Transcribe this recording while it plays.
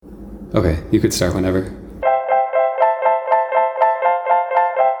Okay, you could start whenever.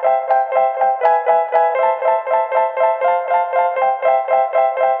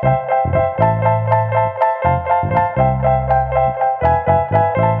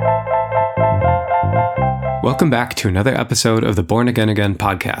 Welcome back to another episode of the Born Again Again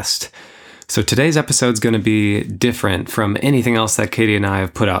podcast. So today's episode is going to be different from anything else that Katie and I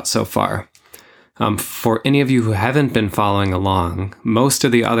have put out so far. For any of you who haven't been following along, most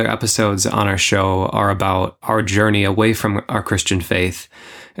of the other episodes on our show are about our journey away from our Christian faith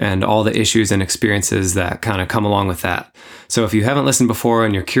and all the issues and experiences that kind of come along with that. So if you haven't listened before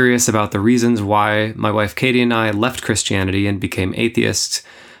and you're curious about the reasons why my wife Katie and I left Christianity and became atheists,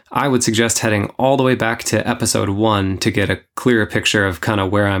 I would suggest heading all the way back to episode 1 to get a clearer picture of kind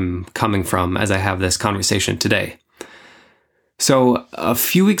of where I'm coming from as I have this conversation today. So a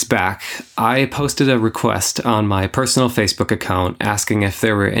few weeks back, I posted a request on my personal Facebook account asking if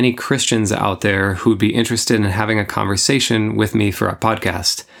there were any Christians out there who'd be interested in having a conversation with me for our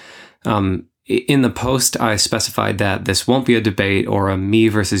podcast. In the post, I specified that this won't be a debate or a me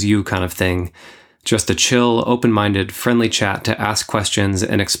versus you kind of thing, just a chill, open-minded, friendly chat to ask questions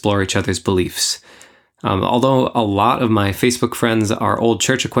and explore each other's beliefs. Although a lot of my Facebook friends are old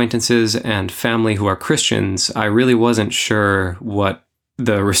church acquaintances and family who are Christians, I really wasn't sure what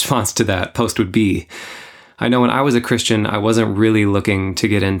the response to that post would be. I know when I was a Christian, I wasn't really looking to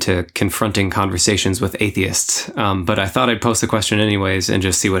get into confronting conversations with atheists, but I thought I'd post the question anyways and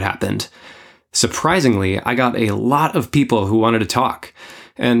just see what happened. Surprisingly, I got a lot of people who wanted to talk,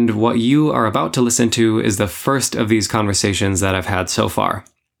 and what you are about to listen to is the first of these conversations that I've had so far.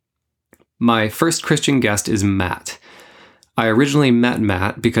 My first Christian guest is Matt. I originally met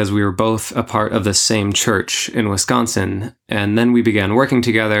Matt because we were both a part of the same church in Wisconsin, and then we began working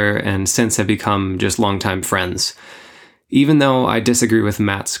together and since have become just longtime friends. Even though I disagree with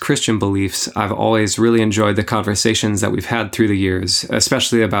Matt's Christian beliefs, I've always really enjoyed the conversations that we've had through the years,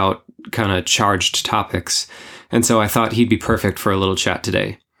 especially about kind of charged topics, and so I thought he'd be perfect for a little chat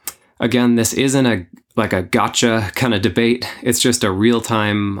today. Again, this isn't a gotcha kind of debate. It's just a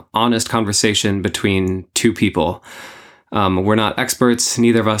real-time, honest conversation between two people. We're not experts.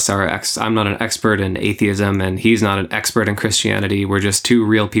 Neither of us are. I'm not an expert in atheism, and he's not an expert in Christianity. We're just two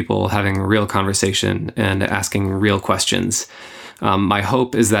real people having a real conversation and asking real questions. My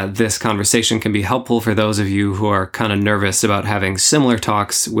hope is that this conversation can be helpful for those of you who are kind of nervous about having similar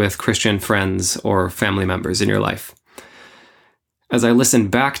talks with Christian friends or family members in your life. As I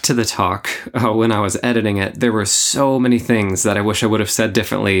listened back to the talk when I was editing it, there were so many things that I wish I would have said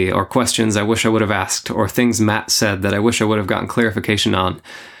differently, or questions I wish I would have asked, or things Matt said that I wish I would have gotten clarification on.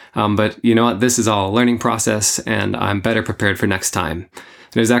 But you know what? This is all a learning process, and I'm better prepared for next time.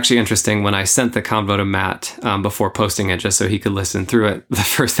 It was actually interesting when I sent the convo to Matt before posting it, just so he could listen through it. The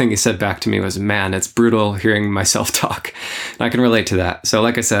first thing he said back to me was, "Man, it's brutal hearing myself talk." And I can relate to that. So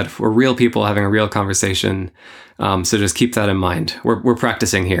like I said, we're real people having a real conversation. So just keep that in mind. We're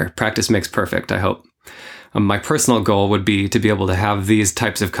practicing here. Practice makes perfect, I hope. My personal goal would be to be able to have these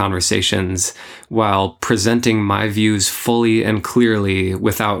types of conversations while presenting my views fully and clearly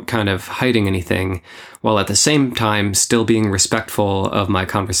without kind of hiding anything, while at the same time still being respectful of my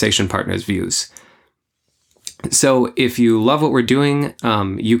conversation partner's views. So if you love what we're doing,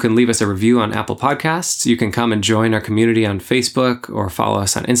 you can leave us a review on Apple Podcasts. You can come and join our community on Facebook or follow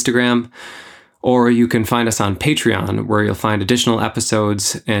us on Instagram. Or you can find us on Patreon, where you'll find additional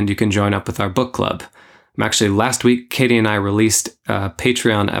episodes and you can join up with our book club. Actually, last week, Katie and I released a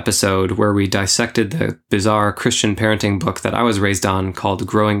Patreon episode where we dissected the bizarre Christian parenting book that I was raised on called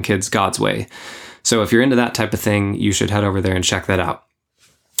Growing Kids God's Way. So if you're into that type of thing, you should head over there and check that out.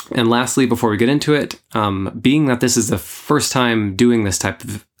 And lastly, before we get into it, being that this is the first time doing this type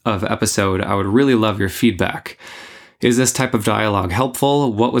of episode, I would really love your feedback. Is this type of dialogue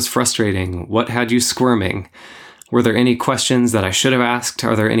helpful? What was frustrating? What had you squirming? Were there any questions that I should have asked?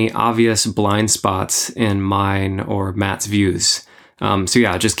 Are there any obvious blind spots in mine or Matt's views? So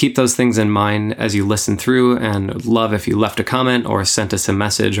yeah, just keep those things in mind as you listen through, and love if you left a comment or sent us a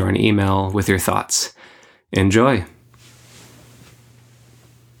message or an email with your thoughts. Enjoy.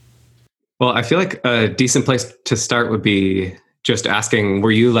 Well, I feel like a decent place to start would be just asking, were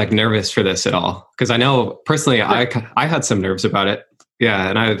you nervous for this at all? Because I know personally, I had some nerves about it. Yeah.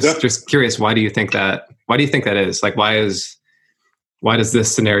 And I was just curious, why do you think that is? Why does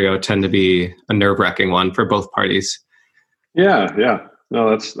this scenario tend to be a nerve-wracking one for both parties? Yeah.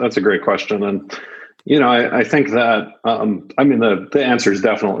 No, that's a great question. And, I think that, the answer is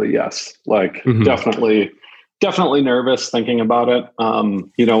definitely yes. Definitely nervous thinking about it.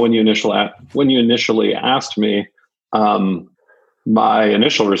 When you initially asked me, my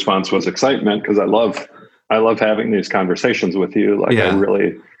initial response was excitement, because I love having these conversations with you. Like, I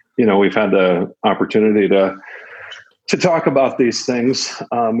really, we've had the opportunity to talk about these things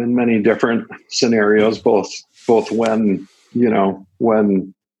in many different scenarios, both when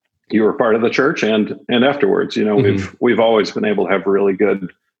you were part of the church and afterwards. We've always been able to have really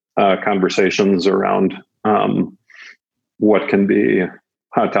good conversations around what can be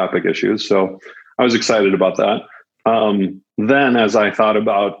hot topic issues. So I was excited about that. Then as I thought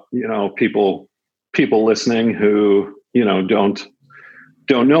about, people listening who,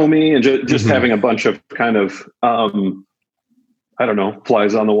 don't know me, and just having a bunch of kind of, I don't know,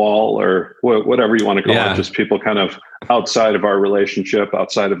 flies on the wall, or whatever you want to call it, just people kind of outside of our relationship,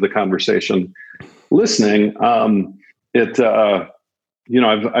 outside of the conversation, listening. I've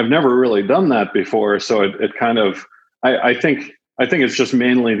never really done that before. So it kind of, I think it's just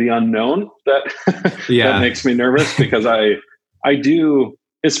mainly the unknown that that makes me nervous, because I do,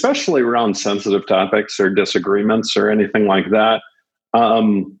 especially around sensitive topics or disagreements or anything like that.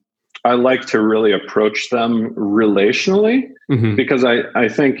 I like to really approach them relationally, because I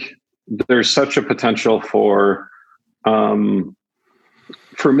think there's such a potential for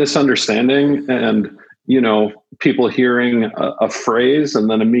misunderstanding, and, people hearing a phrase and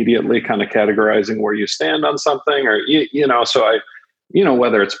then immediately kind of categorizing where you stand on something, or, so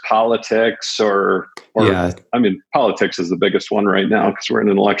whether it's politics or I mean, politics is the biggest one right now, because we're in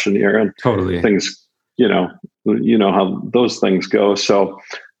an election year, and totally things, how those things go. So,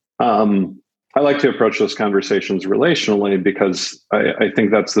 I like to approach those conversations relationally, because I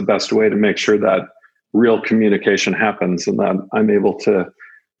think that's the best way to make sure that real communication happens, and that I'm able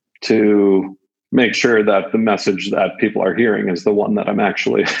to make sure that the message that people are hearing is the one that I'm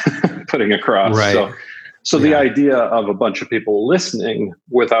actually putting across. Right. So the idea of a bunch of people listening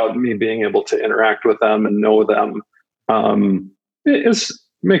without me being able to interact with them and know them,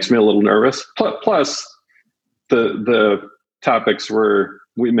 makes me a little nervous. Plus, the topics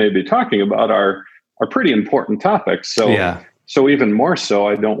we may be talking about are pretty important topics. So even more so,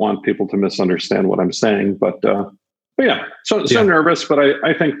 I don't want people to misunderstand what I'm saying. But nervous, but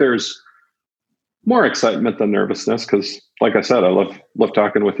I think there's more excitement than nervousness, because, like I said, I love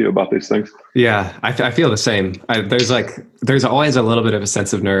talking with you about these things. Yeah, I feel the same. There's always a little bit of a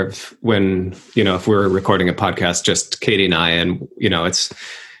sense of nerve when, if we're recording a podcast, just Katie and I, and,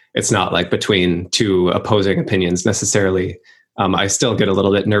 it's not like between two opposing opinions necessarily. I still get a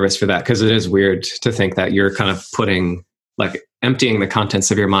little bit nervous for that, because it is weird to think that you're kind of emptying the contents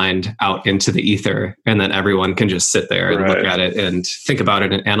of your mind out into the ether, and then everyone can just sit there and look at it and think about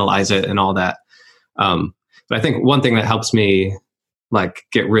it and analyze it and all that. But I think one thing that helps me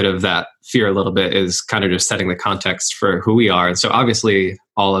get rid of that fear a little bit is kind of just setting the context for who we are. And so obviously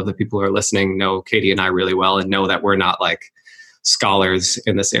all of the people who are listening know Katie and I really well, and know that we're not scholars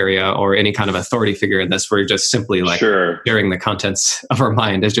in this area or any kind of authority figure in this. We're just simply sharing the contents of our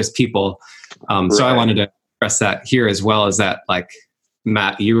mind as just people. So I wanted to express that here, as well as that,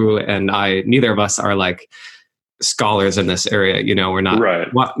 Matt, you and I, neither of us are scholars in this area. We're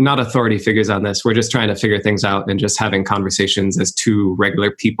not authority figures on this. We're just trying to figure things out and just having conversations as two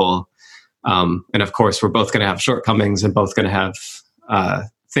regular people. And of course, we're both going to have shortcomings, and both going to have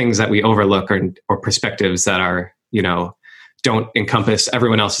things that we overlook, or perspectives that are, don't encompass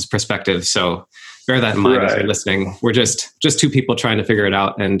everyone else's perspective. So bear that in mind as you're listening. We're just two people trying to figure it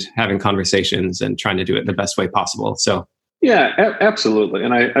out and having conversations and trying to do it the best way possible. So yeah, absolutely.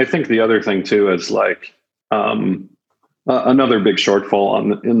 And I think the other thing too is another big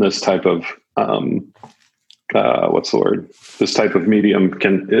shortfall in this type of what's the word? This type of medium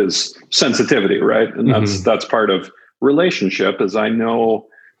is sensitivity, right? And that's part of relationship. Is I know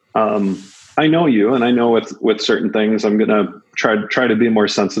you, and I know with certain things, I'm going to try to be more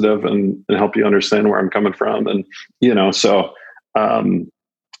sensitive and help you understand where I'm coming from. And, so I'm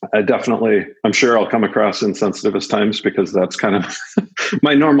sure I'll come across insensitive at times, because that's kind of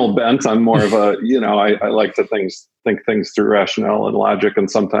my normal bent. I'm more of a, I like to think things through rationale and logic.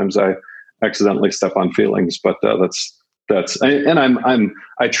 And sometimes I accidentally step on feelings, but I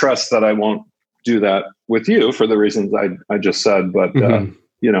trust that I won't do that with you for the reasons I just said. But,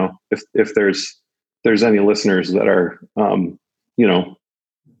 if there's any listeners that are,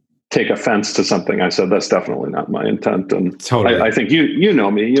 take offense to something I said, that's definitely not my intent. And totally. I think you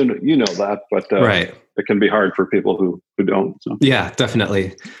know me, you know that, but it can be hard for people who don't. So. Yeah,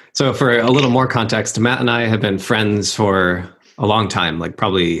 definitely. So for a little more context, Matt and I have been friends for a long time,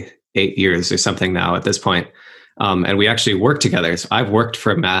 probably 8 years or something now at this point. And we actually work together. So I've worked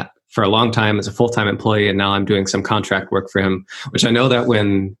for Matt for a long time as a full-time employee, and now I'm doing some contract work for him, which I know that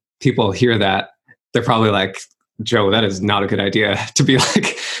when people hear that, they're probably Joe, that is not a good idea to be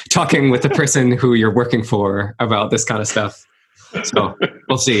like talking with the person who you're working for about this kind of stuff. So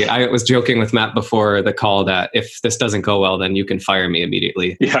we'll see. I was joking with Matt before the call that if this doesn't go well, then you can fire me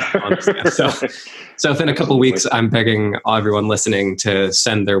immediately. Yeah. So within a couple of weeks, I'm begging everyone listening to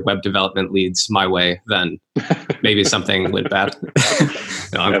send their web development leads my way. Then maybe something went bad.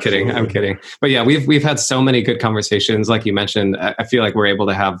 No, I'm kidding. I'm kidding. But yeah, we've had so many good conversations. Like you mentioned, I feel like we're able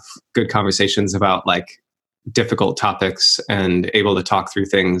to have good conversations about like difficult topics and able to talk through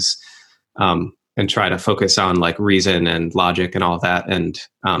things. And try to focus on like reason and logic and all of that. And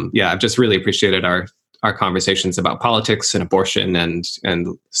I've just really appreciated our conversations about politics and abortion and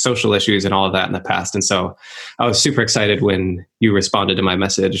social issues and all of that in the past. And so I was super excited when you responded to my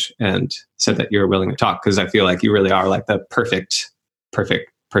message and said that you were willing to talk, because I feel like you really are like the perfect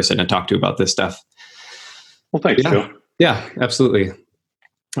person to talk to about this stuff. Well, thanks, Joe. Yeah, absolutely.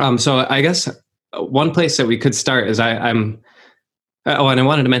 So I guess one place that we could start is I'm and I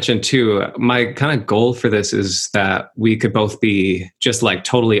wanted to mention too, my kind of goal for this is that we could both be just like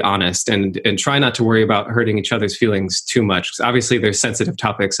totally honest and try not to worry about hurting each other's feelings too much. Because obviously there's sensitive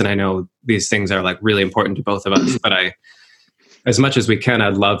topics, and I know these things are like really important to both of us, but as much as we can,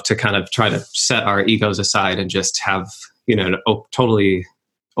 I'd love to kind of try to set our egos aside and just have, an totally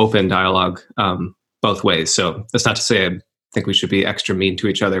open dialogue both ways. So that's not to say I think we should be extra mean to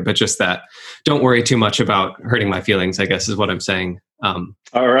each other, but just that don't worry too much about hurting my feelings, I guess is what I'm saying. All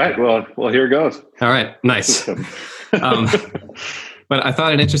right. Well, here goes. All right. Nice. But I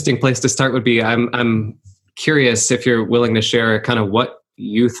thought an interesting place to start would be, I'm curious if you're willing to share kind of what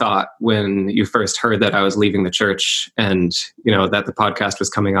you thought when you first heard that I was leaving the church and, that the podcast was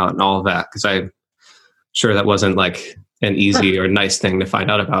coming out and all of that. Cause I'm sure that wasn't like an easy or nice thing to find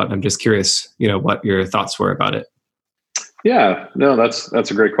out about. I'm just curious, what your thoughts were about it. Yeah, no, that's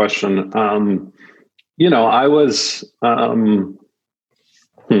a great question. I was,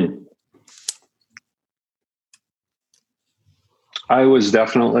 I was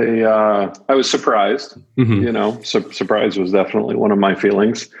definitely, I was surprised, surprise was definitely one of my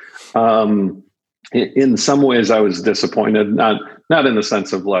feelings. In some ways I was disappointed, not in the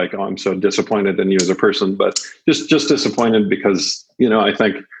sense of like, oh, I'm so disappointed in you as a person, but just disappointed because, I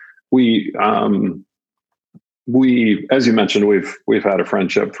think we, as you mentioned, we've had a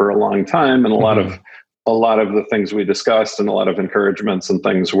friendship for a long time, and a lot of the things we discussed and a lot of encouragements and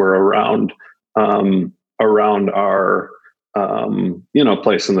things were around our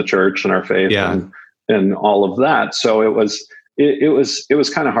place in the church and our faith and all of that. So it was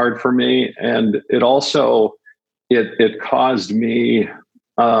kind of hard for me, and it also it caused me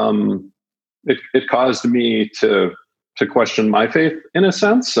it caused me to question my faith in a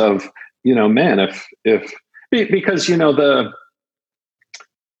sense of man, if because the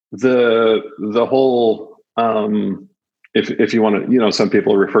whole if you want to some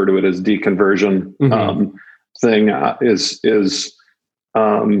people refer to it as deconversion thing has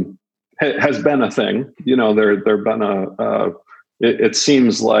been a thing. There've been it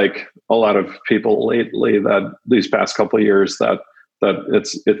seems like a lot of people lately that these past couple of years that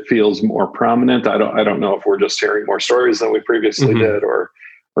it feels more prominent. I don't know if we're just hearing more stories than we previously did or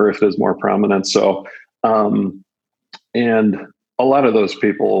if it is more prominent. So and a lot of those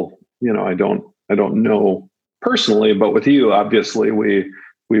people, I don't know personally, but with you, obviously we've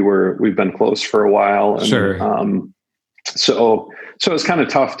been close for a while. And, sure. So it's kind of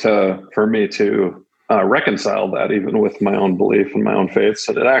tough for me to reconcile that even with my own belief and my own faith.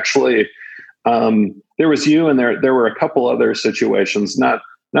 So that actually, there was you, and there were a couple other situations, not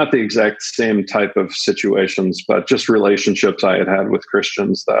the exact same type of situations, but just relationships I had with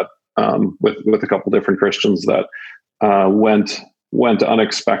Christians that, with a couple different Christians that, went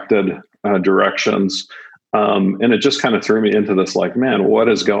unexpected directions. And it just kind of threw me into this, like, man, what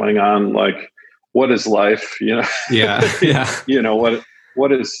is going on? Like, what is life? Yeah.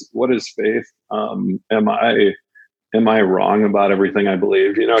 What is faith? Am I wrong about everything I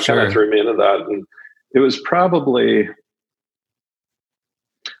believe? It kind of threw me into that. And it was probably,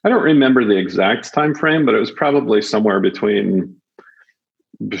 I don't remember the exact time frame, but it was probably somewhere between,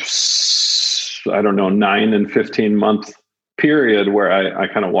 9 and 15 month period where I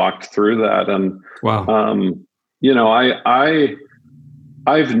kind of walked through that. And, wow.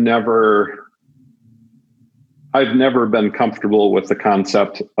 I've never been comfortable with the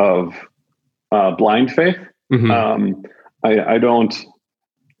concept of blind faith. I don't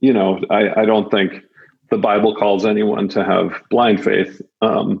think the Bible calls anyone to have blind faith.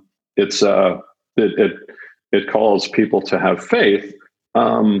 It calls people to have faith.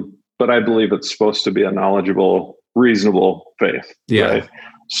 But I believe it's supposed to be a knowledgeable, reasonable faith. Yeah. Right?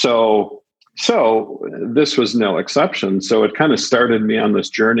 So So this was no exception. So it kind of started me on this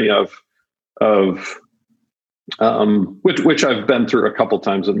journey of which I've been through a couple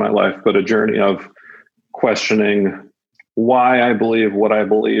times in my life, but a journey of questioning why I believe what I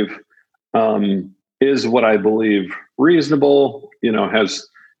believe. Is what I believe reasonable?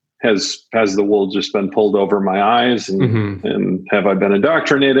 Has the wool just been pulled over my eyes, and have I been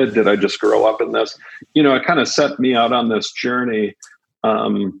indoctrinated? Did I just grow up in this? It kind of set me out on this journey,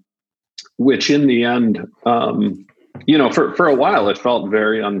 which in the end, for a while it felt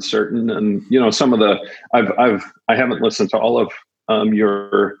very uncertain. And some of the I haven't listened to all of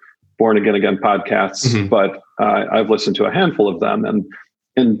your Born Again podcasts, but I've listened to a handful of them,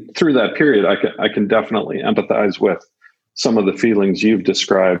 and through that period, I can definitely empathize with some of the feelings you've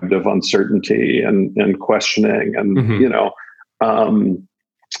described of uncertainty and questioning, and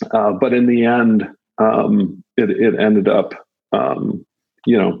but in the end, it ended up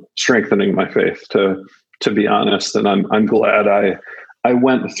strengthening my faith, to be honest. And I'm glad I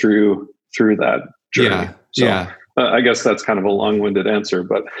went through that journey. Yeah. I guess that's kind of a long-winded answer,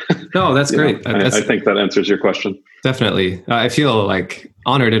 but no, that's great. I think that answers your question. Definitely. I feel like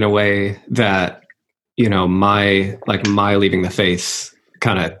honored in a way that, my leaving the faith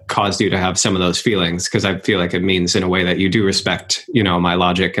kind of caused you to have some of those feelings, because I feel like it means in a way that you do respect, my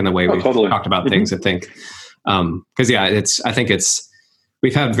logic and the way we've talked about things. I think,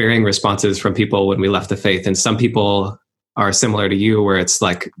 we've had varying responses from people when we left the faith, and some people are similar to you, where it's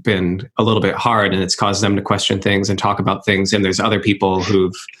like been a little bit hard and it's caused them to question things and talk about things. And there's other people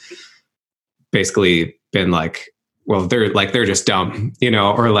who've basically been like, well, they're just dumb,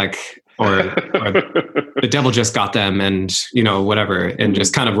 or the devil just got them, and, whatever, and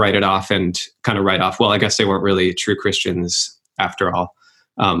just kind of write off, well, I guess they weren't really true Christians after all.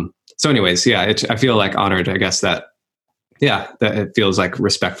 So anyways, I feel like honored, I guess, that it feels like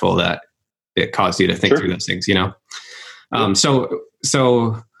respectful that it caused you to think through those things,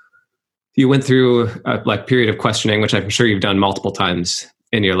 So you went through a period of questioning, which I'm sure you've done multiple times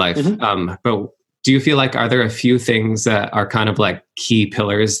in your life. But do you feel like, are there a few things that are kind of like key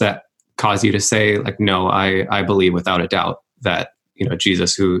pillars that cause you to say, like, no, I believe without a doubt that,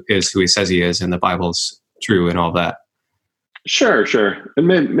 Jesus who he says he is, and the Bible's true and all that? Sure. And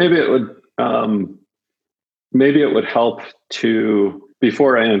maybe it would help to,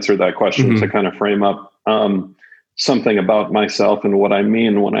 before I answer that question, to kind of frame up something about myself and what I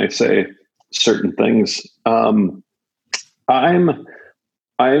mean when I say certain things. I'm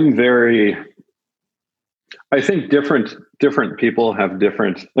very, I think different people have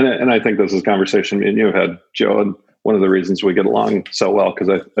different, and I think this is a conversation me and you had, Joe, and one of the reasons we get along so well, because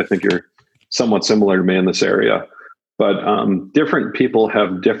I think you're somewhat similar to me in this area. But different people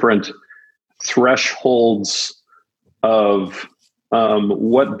have different thresholds of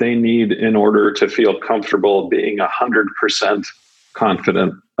what they need in order to feel comfortable being 100%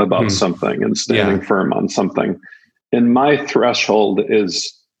 confident about something and standing firm on something. And my threshold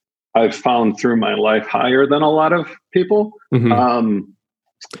is, I've found through my life, higher than a lot of people. Meaning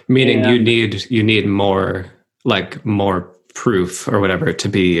you need more proof or whatever to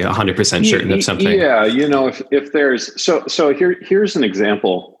be 100% certain of something. Yeah. If there's, so here's an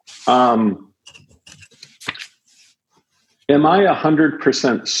example. Am I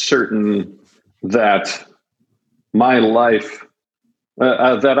 100% certain that my life,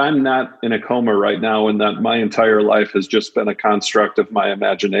 that I'm not in a coma right now, and that my entire life has just been a construct of my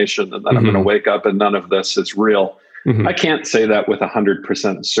imagination, and that I'm going to wake up and none of this is real? I can't say that with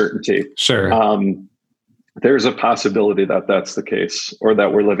 100% certainty. Sure. There's a possibility that that's the case, or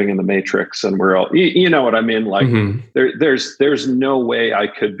that we're living in the Matrix and we're all, you know what I mean? Like there's no way I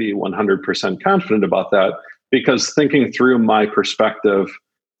could be 100% confident about that, because thinking through my perspective,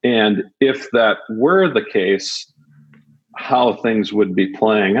 and if that were the case, how things would be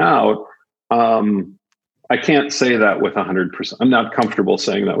playing out, I can't say that with 100%. I'm not comfortable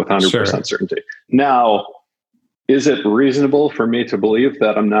saying that with 100% certainty. Now, is it reasonable for me to believe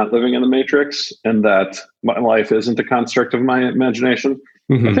that I'm not living in the Matrix and that my life isn't a construct of my imagination?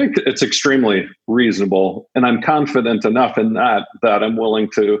 I think it's extremely reasonable, and I'm confident enough in that I'm willing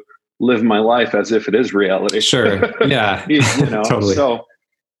to live my life as if it is reality. Sure. Yeah. Totally.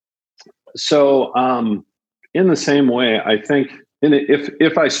 So in the same way, I think, and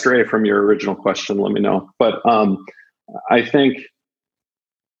if I stray from your original question, let me know. But I think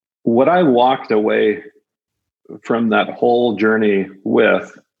what I walked away from that whole journey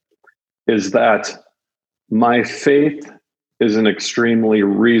with is that my faith is an extremely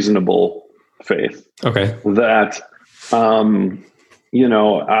reasonable faith. Okay. That,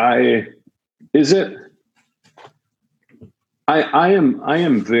 I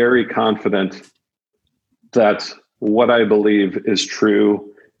am very confident that what I believe is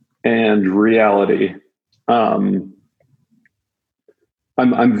true and reality. I'm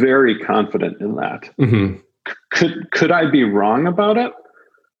very confident in that. Mm-hmm. Could I be wrong about it?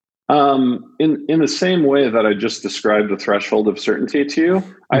 In the same way that I just described the threshold of certainty to you,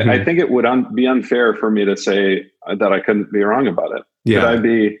 Mm-hmm. I think it would be unfair for me to say that I couldn't be wrong about it. Yeah.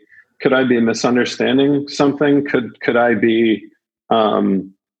 Could I be misunderstanding something? Could I be, I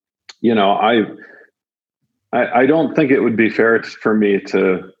don't think it would be fair for me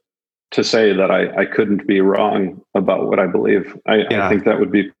to say that I couldn't be wrong about what I believe. I think that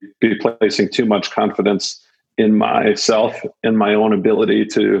would be placing too much confidence in myself and my own ability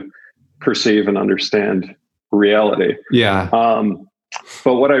to perceive and understand reality. Yeah.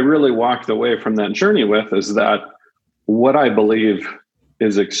 But what I really walked away from that journey with is that what I believe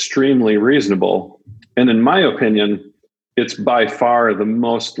is extremely reasonable. And in my opinion, it's by far the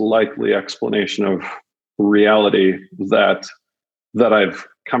most likely explanation of reality that I've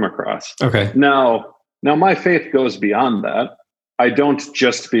come across. Okay. Now my faith goes beyond that. I don't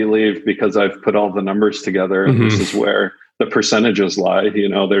just believe because I've put all the numbers together and this is where the percentages lie.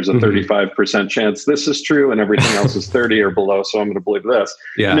 There's a 35% chance this is true and everything else is 30 or below. So I'm going to believe this.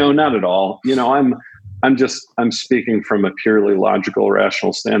 Yeah. No, not at all. I'm speaking from a purely logical,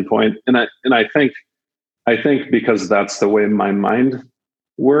 rational standpoint. And I think because that's the way my mind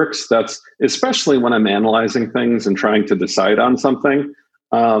works, that's especially when I'm analyzing things and trying to decide on something.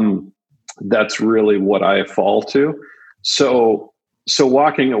 That's really what I fall to. So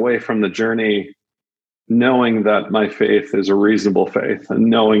walking away from the journey, knowing that my faith is a reasonable faith and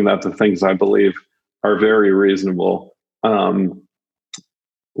knowing that the things I believe are very reasonable,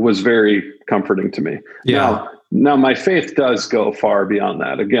 was very comforting to me. Yeah. Now my faith does go far beyond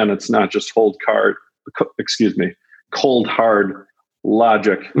that. Again, it's not just cold hard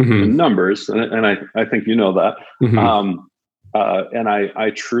logic and numbers. And I think you know that. And I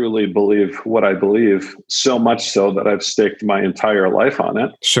truly believe what I believe, so much so that I've staked my entire life on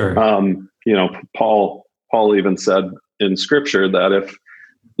it. Sure. Paul even said in scripture that if,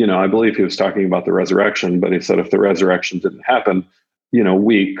 I believe he was talking about the resurrection, but he said, if the resurrection didn't happen,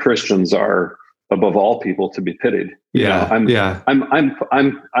 we Christians are above all people to be pitied.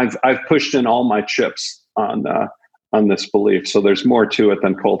 I've pushed in all my chips on this belief. So there's more to it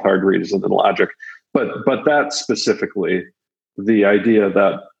than cold hard reason and logic. But that specifically, the idea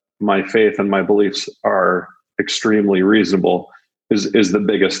that my faith and my beliefs are extremely reasonable is the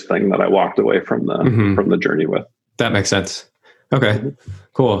biggest thing that I walked away from the journey with. That makes sense. Okay,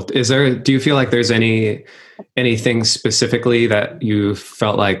 cool. Do you feel like there's anything specifically that you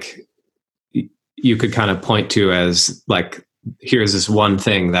felt like you could kind of point to as like, here's this one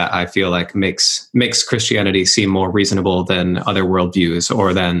thing that I feel like makes Christianity seem more reasonable than other worldviews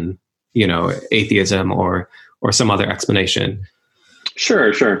or than, atheism or some other explanation?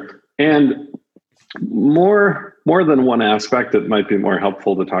 Sure. And more than one aspect, it might be more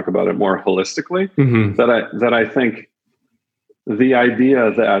helpful to talk about it more holistically. That I think the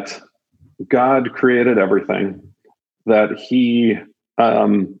idea that God created everything, that he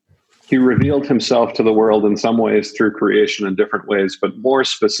revealed himself to the world in some ways through creation in different ways, but more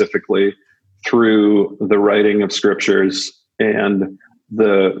specifically through the writing of scriptures and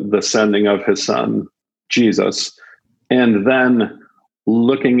the sending of his son, Jesus. And then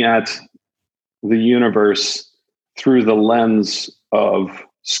looking at the universe through the lens of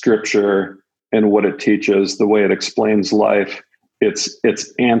scripture and what it teaches, the way it explains life,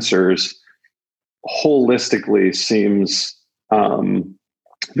 its answers holistically seems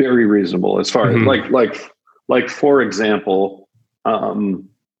very reasonable as far as like for example, a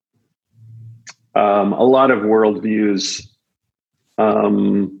lot of worldviews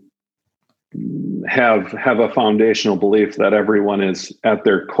have a foundational belief that everyone is at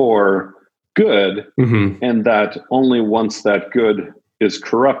their core good, and that only once that good is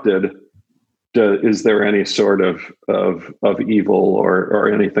corrupted is there any sort of evil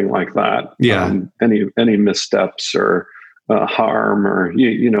or anything like that. Any missteps or harm, or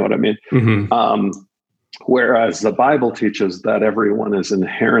you know what I mean. Whereas the Bible teaches that everyone is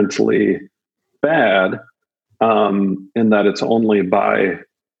inherently bad, and that it's only by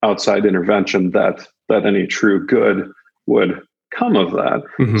outside intervention that any true good would come of that.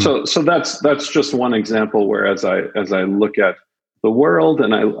 So that's just one example where as I look at the world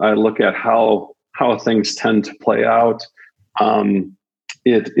and I look at how things tend to play out,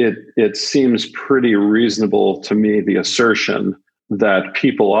 it seems pretty reasonable to me, the assertion that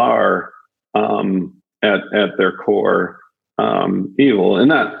people are at their core evil,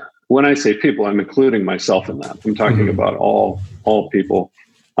 and when I say people, I'm including myself in that. I'm talking about all people,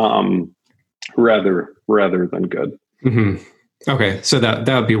 rather than good. Okay, so that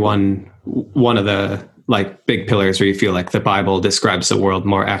would be one of the like big pillars where you feel like the Bible describes the world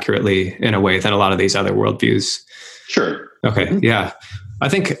more accurately in a way than a lot of these other worldviews. Sure. Okay. Yeah, I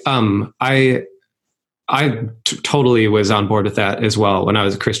think I totally was on board with that as well when I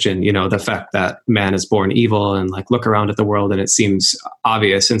was a Christian. You know, the fact that man is born evil, and like look around at the world and it seems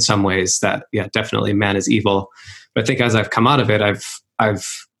obvious in some ways that definitely man is evil. But I think as I've come out of it,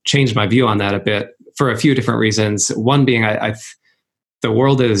 I've changed my view on that a bit for a few different reasons. One being the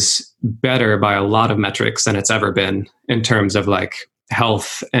world is better by a lot of metrics than it's ever been in terms of like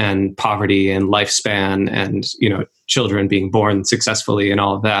health and poverty and lifespan and, children being born successfully and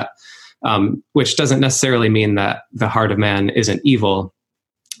all of that, which doesn't necessarily mean that the heart of man isn't evil.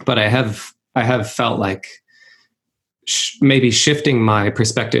 But I have felt like maybe shifting my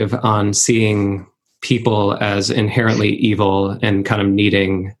perspective on seeing people as inherently evil and kind of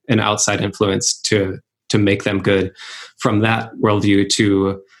needing an outside influence to make them good, from that worldview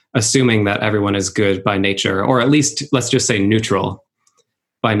to assuming that everyone is good by nature, or at least let's just say neutral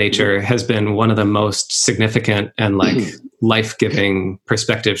by nature, has been one of the most significant and like life-giving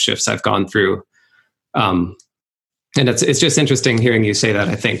perspective shifts I've gone through. And it's just interesting hearing you say that,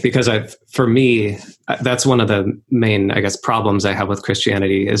 I think, because for me, that's one of the main, I guess, problems I have with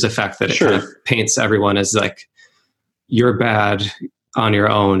Christianity is the fact that it kind of paints everyone as like, you're bad on your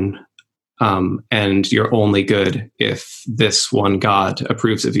own, and you're only good if this one God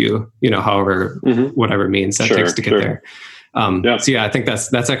approves of you, however, whatever means that takes to get there. So I think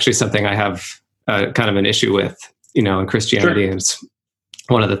that's actually something I have kind of an issue with, in Christianity. And it's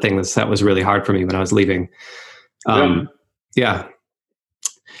one of the things that was really hard for me when I was leaving. And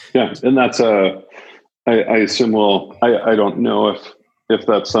that's I assume I don't know if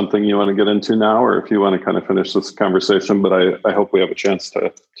that's something you want to get into now, or if you want to kind of finish this conversation, but I hope we have a chance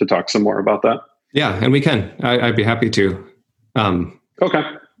to talk some more about that. Yeah, and we can. I'd be happy to. Okay.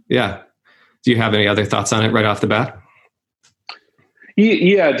 Yeah. Do you have any other thoughts on it right off the bat?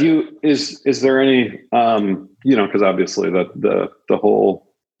 Yeah. Is there any, because obviously the whole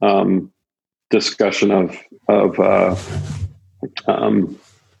discussion of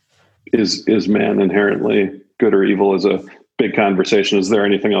is man inherently good or evil is a big conversation. Is there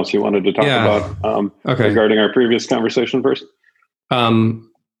anything else you wanted to talk about regarding our previous conversation first?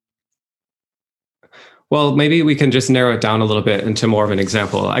 Well, maybe we can just narrow it down a little bit into more of an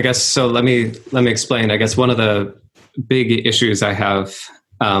example, I guess. So let me explain. I guess one of the big issues I have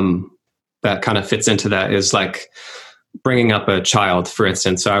that kind of fits into that is like bringing up a child, for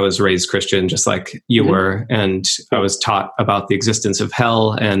instance. So I was raised Christian, just like you were, and I was taught about the existence of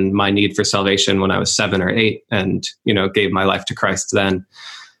hell and my need for salvation when I was 7 or 8, and gave my life to Christ then.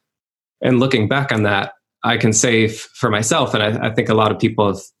 And looking back on that, I can say for myself, and I think a lot of people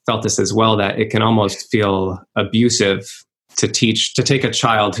have felt this as well, that it can almost feel abusive to take a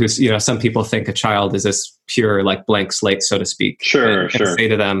child who's, some people think a child is this pure, like blank slate, so to speak. And say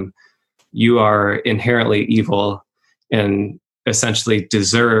to them, you are inherently evil and essentially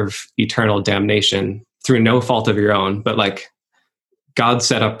deserve eternal damnation through no fault of your own. But like God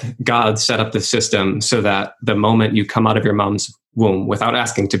set up the system so that the moment you come out of your mom's womb without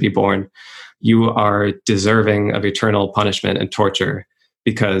asking to be born, you are deserving of eternal punishment and torture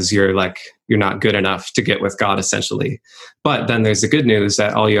because you're not good enough to get with God, essentially. But then there's the good news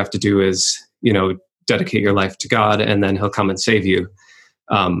that all you have to do is, dedicate your life to God, and then he'll come and save you.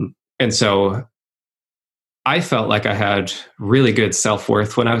 And so I felt like I had really good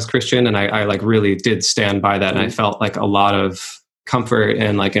self-worth when I was Christian, and I like really did stand by that. And I felt like a lot of comfort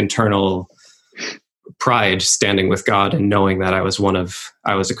and like internal pride standing with God and knowing that I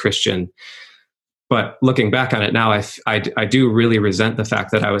was a Christian. But looking back on it now, I do really resent the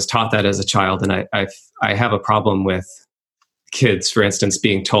fact that I was taught that as a child. And I have a problem with kids, for instance,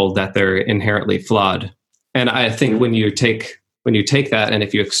 being told that they're inherently flawed. And I think when you take that, and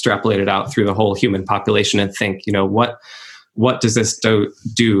if you extrapolate it out through the whole human population and think, what does this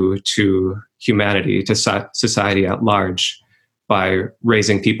do to humanity, to society at large, by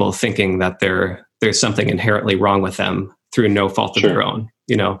raising people thinking that there's something inherently wrong with them through no fault of their own,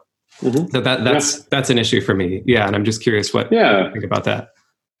 So that's an issue for me. Yeah. And I'm just curious what you think about that.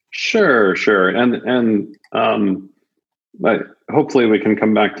 Sure. And hopefully we can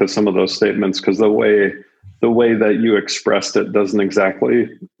come back to some of those statements, because the way that you expressed it doesn't exactly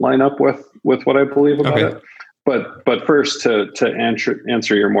line up with what I believe about it. But first, to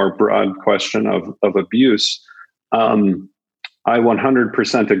answer your more broad question of abuse, I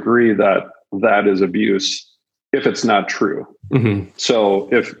 100% agree that is abuse. if it's not true. Mm-hmm. So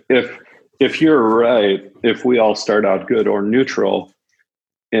if you're right, if we all start out good or neutral,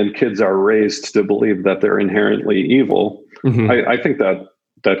 and kids are raised to believe that they're inherently evil, Mm-hmm. I think that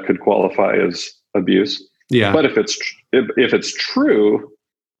could qualify as abuse. Yeah. But if it's true,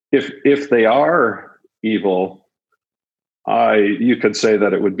 if they are evil, you could say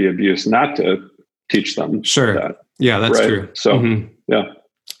that it would be abuse not to teach them. Sure. That, yeah, that's right? true. So mm-hmm. yeah.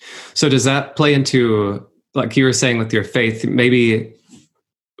 So does that play into, like you were saying with your faith, maybe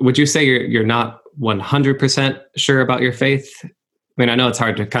would you say you're not 100% sure about your faith? I mean, I know it's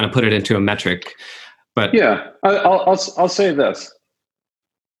hard to kind of put it into a metric, but yeah, I'll say this.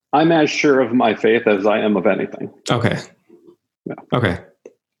 I'm as sure of my faith as I am of anything. Okay. Yeah. Okay.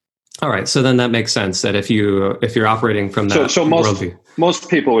 All right. So then that makes sense that if you're operating from that so worldview. Most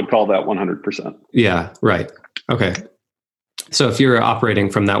people would call that 100%. Yeah. Right. Okay. So if you're operating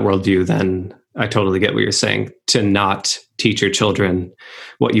from that worldview, then I totally get what you're saying. To not teach your children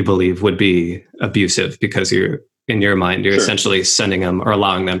what you believe would be abusive, because in your mind, you're Sure. essentially sending them or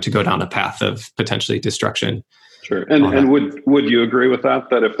allowing them to go down a path of potentially destruction. Sure. And would you agree with that?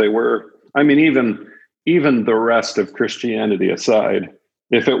 That if they were, I mean, even the rest of Christianity aside,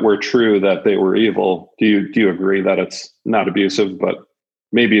 if it were true that they were evil, do you agree that it's not abusive, but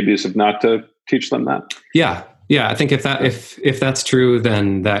maybe abusive not to teach them that? Yeah. Yeah. I think if that's true,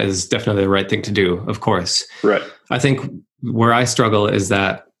 then that is definitely the right thing to do, of course. Right. I think where I struggle is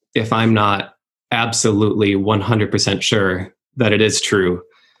that if I'm not absolutely 100% sure that it is true,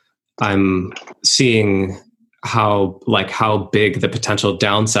 I'm seeing how big the potential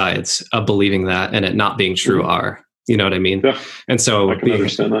downsides of believing that and it not being true are. You know what I mean? Yeah. And so I can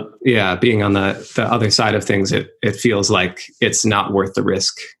understand that. Yeah, being on the other side of things, it feels like it's not worth the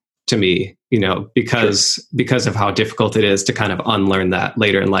risk to me, because of how difficult it is to kind of unlearn that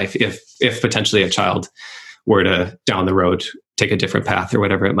later in life if potentially a child were to down the road take a different path or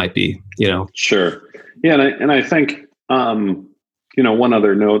whatever it might be, Sure. Yeah, and I think one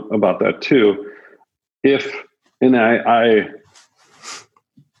other note about that too.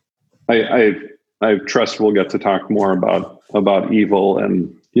 I trust we'll get to talk more about evil,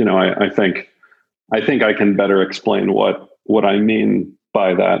 and I think I can better explain what I mean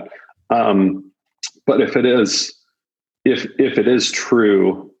by that. But if it is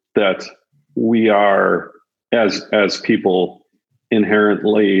true that we are as people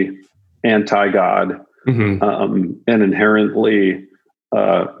inherently anti-God, mm-hmm. And inherently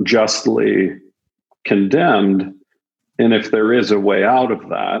justly condemned, and if there is a way out of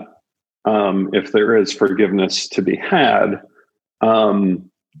that, if there is forgiveness to be had,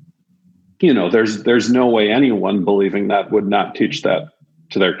 there's no way anyone believing that would not teach that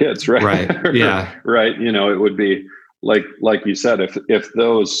to their kids, right? Right. Yeah. Right. It would be like you said, if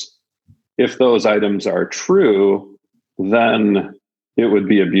those items are true, then it would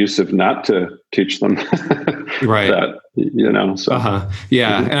be abusive not to teach them right. that, so.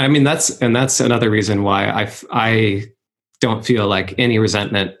 Yeah. And I mean, that's another reason why I don't feel like any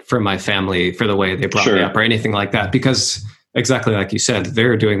resentment from my family for the way they brought me up or anything like that, because exactly like you said,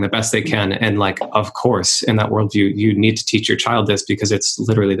 they're doing the best they can. And of course, in that worldview, you need to teach your child this because it's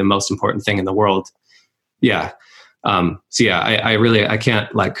literally the most important thing in the world. Yeah. So yeah, I can't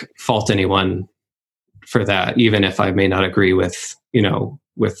fault anyone for that, even if I may not agree with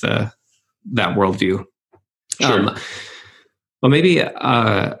that worldview. Sure. Well, maybe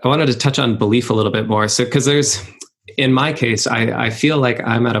I wanted to touch on belief a little bit more. So, because in my case, I feel like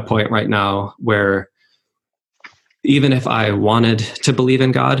I'm at a point right now where even if I wanted to believe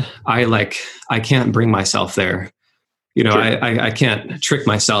in God, I can't bring myself there. Sure. I can't trick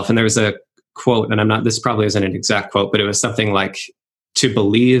myself. And there was a quote, and this probably isn't an exact quote, but it was something like, to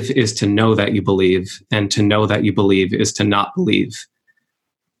believe is to know that you believe, and to know that you believe is to not believe.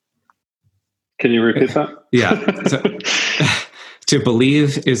 Can you repeat that? Yeah. To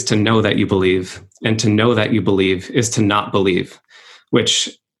believe is to know that you believe, and to know that you believe is to not believe, which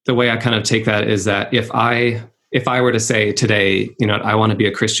the way I kind of take that is that if I were to say today, I want to be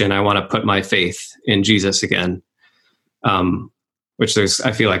a Christian, I want to put my faith in Jesus again, which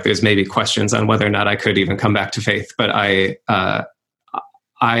I feel like there's maybe questions on whether or not I could even come back to faith, but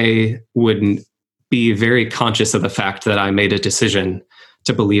I would be very conscious of the fact that I made a decision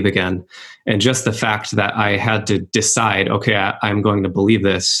to believe again. And just the fact that I had to decide, okay, I'm going to believe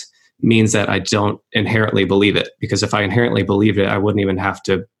this, means that I don't inherently believe it. Because if I inherently believed it, I wouldn't have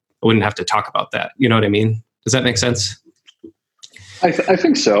to talk about that. You know what I mean? Does that make sense? I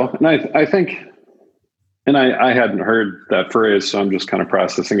think so. And I think, and I hadn't heard that phrase, so I'm just kind of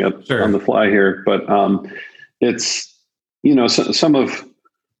processing it on the fly here. But it's, some of,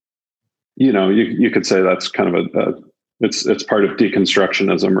 you could say that's kind of it's part of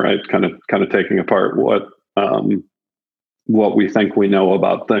deconstructionism, right? Kind of taking apart what we think we know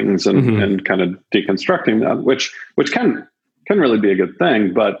about things and kind of deconstructing that, which can really be a good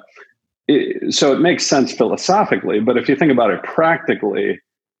thing. But so it makes sense philosophically, but if you think about it practically,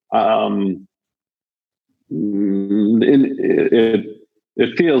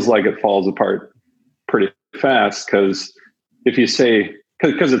 it feels like it falls apart pretty fast, because if you say,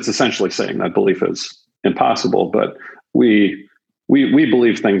 because it's essentially saying that belief is impossible, but we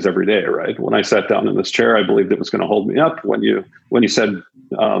believe things every day, right? When I sat down in this chair, I believed it was going to hold me up. When you said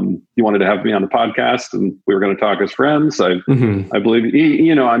you wanted to have me on the podcast and we were going to talk as friends, I believe,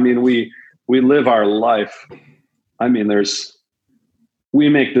 we live our life. I mean, we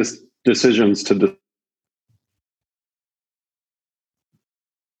make decisions to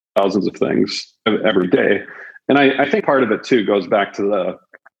thousands of things every day. And I think part of it too goes back to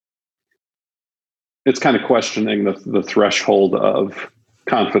it's kind of questioning the threshold of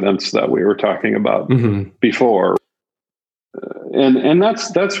confidence that we were talking about before. And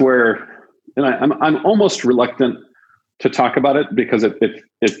that's where, and I'm almost reluctant to talk about it, because it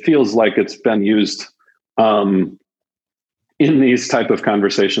feels like it's been used in these type of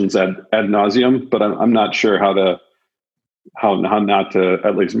conversations ad nauseum, but I'm not sure how not to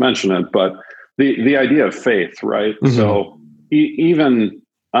at least mention it. But the idea of faith, right? So even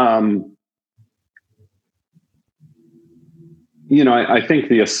I think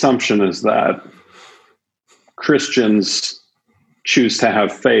the assumption is that Christians choose to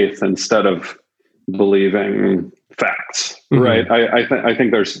have faith instead of believing facts, right? I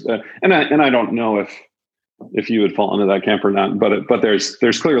think there's, and I don't know if you would fall into that camp or not, but there's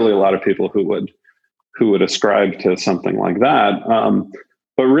clearly a lot of people who would ascribe to something like that.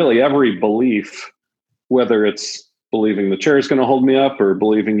 But really, every belief, whether it's believing the chair is going to hold me up, or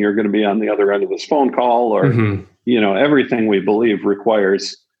believing you're going to be on the other end of this phone call, or everything we believe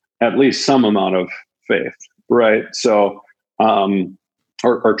requires at least some amount of faith, right? So,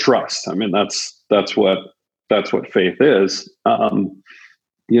 or trust. I mean, that's what faith is. I'm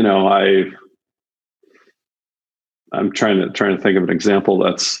trying to think of an example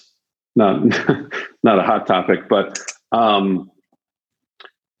that's not a hot topic, but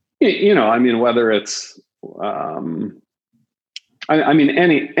whether it's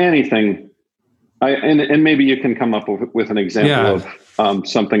anything. And maybe you can come up with an example of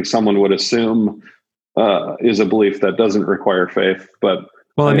something someone would assume is a belief that doesn't require faith. But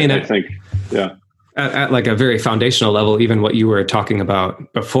I think, yeah. At like a very foundational level, even what you were talking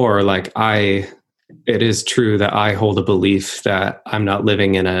about before, it is true that I hold a belief that I'm not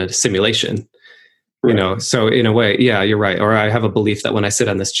living in a simulation. Right. So in a way, yeah, you're right. Or I have a belief that when I sit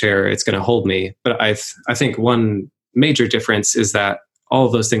on this chair, it's going to hold me. But I think one major difference is that all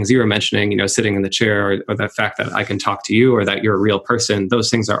of those things you were mentioning, sitting in the chair, or the fact that I can talk to you, or that you're a real person, those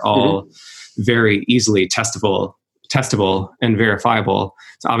things are all very easily testable and verifiable.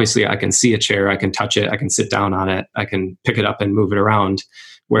 So obviously I can see a chair, I can touch it, I can sit down on it, I can pick it up and move it around.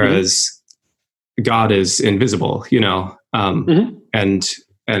 Whereas God is invisible, and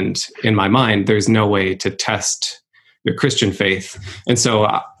in my mind, there's no way to test your Christian faith. And so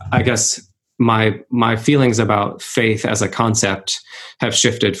I guess my feelings about faith as a concept have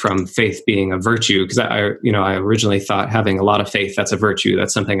shifted from faith being a virtue, because I originally thought having a lot of faith, that's a virtue.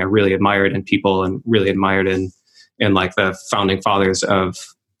 That's something I really admired in people, and really admired in like the founding fathers of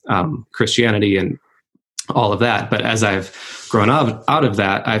Christianity and all of that. But as I've grown out of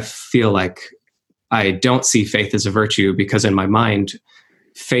that, I feel like I don't see faith as a virtue, because in my mind,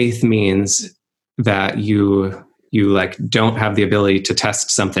 faith means that you don't have the ability to test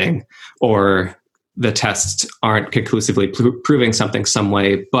something, or the tests aren't conclusively proving something some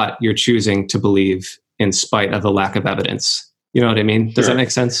way, but you're choosing to believe in spite of the lack of evidence. You know what I mean? Does that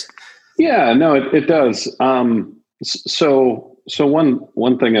make sense? Yeah, no, it does. So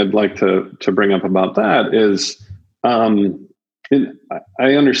one thing I'd like to bring up about that is, I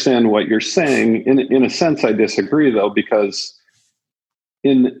understand what you're saying. In a sense, I disagree, though, because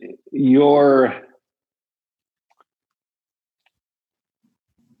in your,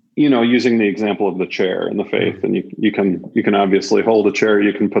 using the example of the chair and the faith, and you can obviously hold a chair,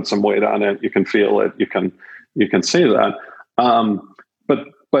 you can put some weight on it, you can feel it, you can see that.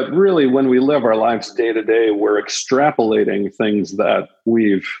 But really, when we live our lives day to day, we're extrapolating things that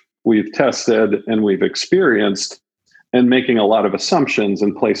we've tested and we've experienced, and making a lot of assumptions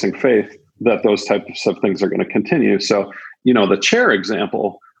and placing faith that those types of things are going to continue. So, the chair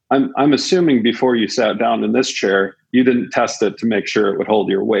example, I'm assuming before you sat down in this chair, you didn't test it to make sure it would hold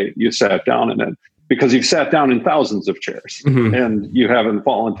your weight. You sat down in it because you've sat down in thousands of chairs and you haven't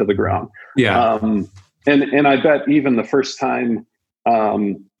fallen to the ground. Yeah. And I bet even the first time,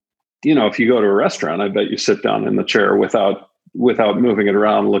 if you go to a restaurant, I bet you sit down in the chair without moving it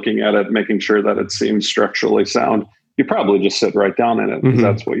around, looking at it, making sure that it seems structurally sound. You probably just sit right down in it because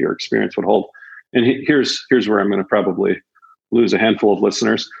that's what your experience would hold. And here's where I'm going to probably lose a handful of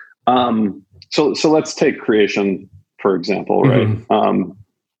listeners. So let's take creation, for example, right?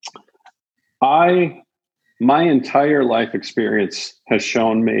 My entire life experience has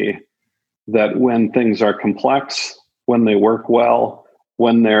shown me that when things are complex, when they work well,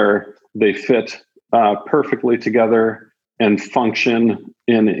 when they fit perfectly together and function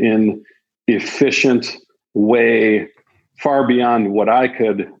in an efficient way far beyond what I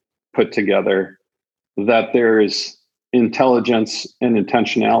could put together, that there's intelligence and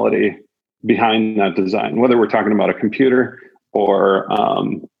intentionality behind that design, whether we're talking about a computer or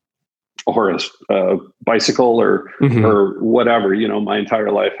a bicycle or whatever. My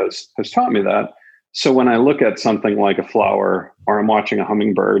entire life has taught me that. So when I look at something like a flower, or I'm watching a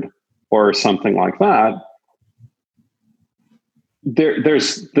hummingbird or something like that,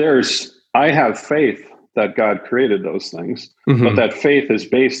 I have faith that God created those things, but that faith is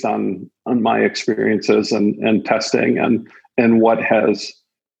based on my experiences and testing and what has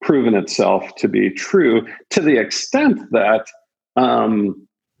proven itself to be true, to the extent that,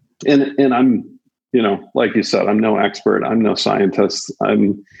 and I'm, like you said, I'm no expert, I'm no scientist,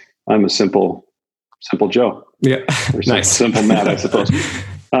 I'm a simple Joe. Yeah. Or Nice. Simple Matt, I suppose.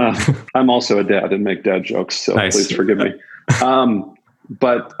 I'm also a dad and make dad jokes, so nice. Please forgive me.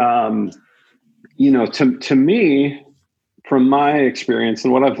 To me, from my experience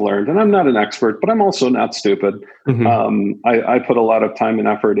and what I've learned, and I'm not an expert, but I'm also not stupid. I put a lot of time and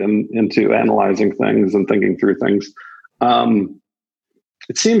effort into analyzing things and thinking through things.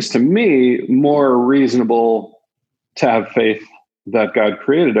 It seems to me more reasonable to have faith that God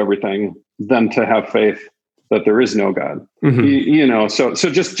created everything than to have faith that there is no God. So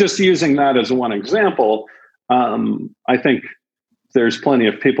just using that as one example, I think there's plenty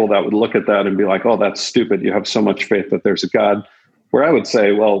of people that would look at that and be like, oh, that's stupid. You have so much faith that there's a God. Where I would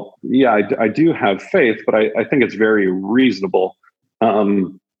say, well, yeah, I do have faith, but I think it's very reasonable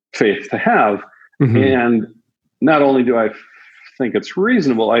faith to have. And not only do I think it's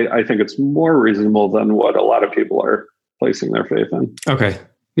reasonable, I think it's more reasonable than what a lot of people are placing their faith in. Okay.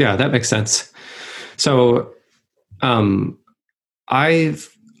 Yeah, that makes sense. So I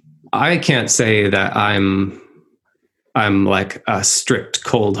can't say that I'm like a strict,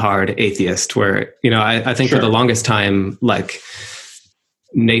 cold, hard atheist where, I think for the longest time, like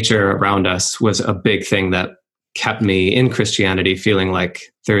nature around us was a big thing that kept me in Christianity feeling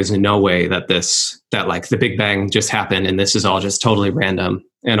like there is no way that like the Big Bang just happened and this is all just totally random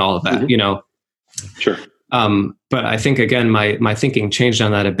and all of that, Sure. But I think, again, my thinking changed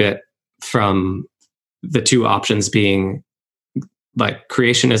on that a bit from the two options being like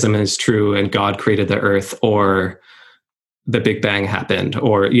creationism is true and God created the earth, or the Big Bang happened,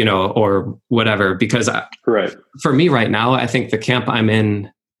 or whatever, because for me right now, I think the camp I'm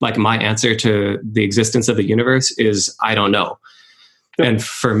in, like my answer to the existence of the universe is, I don't know. Yep. And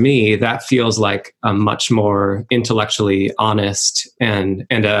for me, that feels like a much more intellectually honest and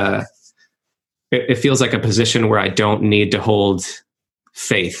it feels like a position where I don't need to hold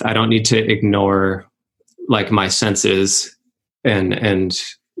faith. I don't need to ignore like my senses and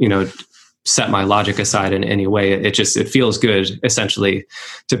set my logic aside in any way. It feels good essentially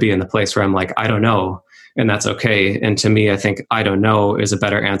to be in the place where I'm like, I don't know. And that's okay. And to me, I think I don't know is a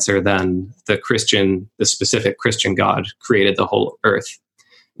better answer than the specific Christian God created the whole earth.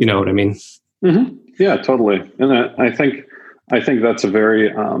 You know what I mean? Yeah, totally. And I think that's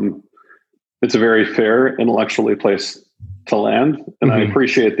it's a very fair intellectually place to land. And I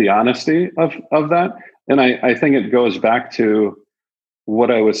appreciate the honesty of that. And I think it goes back to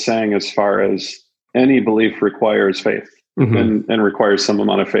what I was saying as far as any belief requires faith and requires some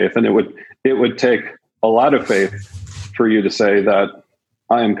amount of faith. And it would take a lot of faith for you to say that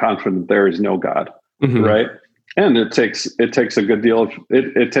I am confident there is no God, right? And it takes a good deal of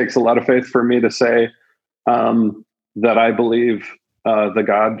it takes a lot of faith for me to say that I believe the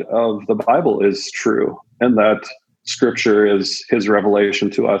God of the Bible is true and that Scripture is His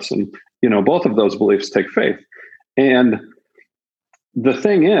revelation to us. And both of those beliefs take faith. And the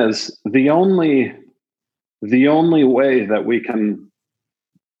thing is, the only way that we can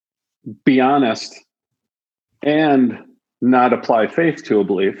be honest and not apply faith to a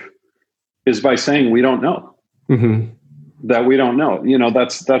belief is by saying we don't know. That we don't know.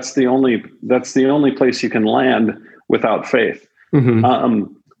 That's the only place you can land without faith.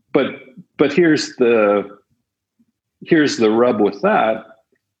 But but here's the rub with that,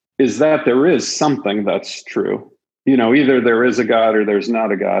 is that there is something that's true. Either there is a God or there's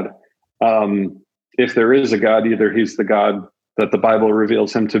not a God. If there is a God, either he's the God that the Bible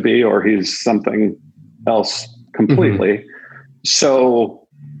reveals him to be, or he's something else completely. Mm-hmm. So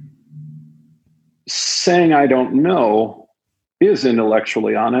saying I don't know is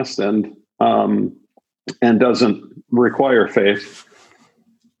intellectually honest and doesn't require faith,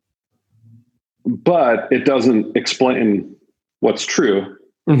 but it doesn't explain what's true.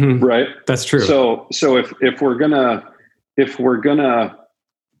 Mm-hmm. Right. That's true. So if we're gonna,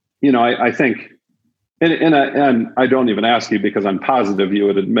 I think, and I don't even ask you because I'm positive you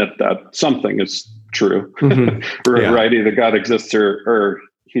would admit that something is true, mm-hmm. Yeah. Right? Either God exists or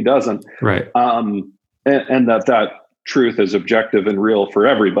he doesn't. Right. And that truth is objective and real for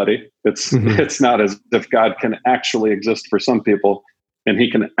everybody. It's not as if God can actually exist for some people and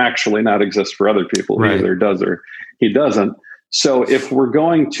he can actually not exist for other people. Right. He either does or he doesn't. So if we're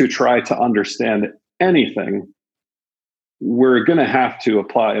going to try to understand anything, we're going to have to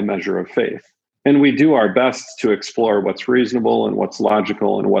apply a measure of faith. And we do our best to explore what's reasonable and what's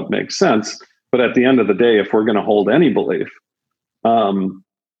logical and what makes sense. But at the end of the day, if we're going to hold any belief,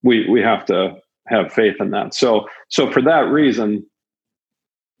 we have to have faith in that. So for that reason,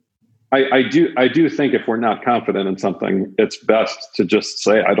 I do think if we're not confident in something, it's best to just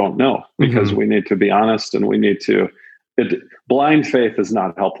say, I don't know, because we need to be honest and we need to. Blind faith is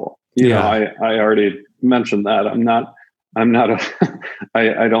not helpful. I already mentioned that. I'm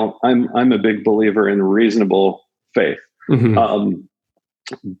a big believer in reasonable faith. Mm-hmm.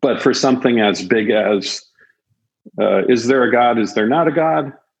 But for something as big as, is there a God? Is there not a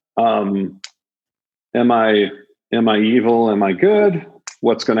God? Am I evil? Am I good?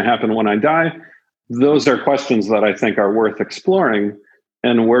 What's going to happen when I die? Those are questions that I think are worth exploring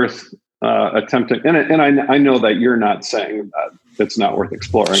and worth attempting. And I know that you're not saying that it's not worth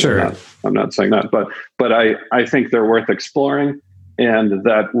exploring. Sure. I'm not saying that, but I think they're worth exploring, and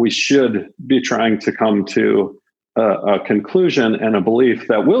that we should be trying to come to a conclusion and a belief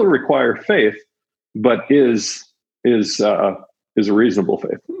that will require faith, but is a reasonable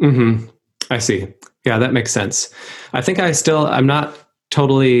faith. Mm-hmm. I see. Yeah, that makes sense. I think I'm not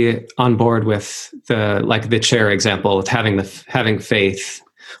totally on board with the chair example with having faith,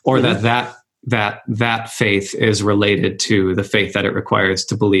 or that faith is related to the faith that it requires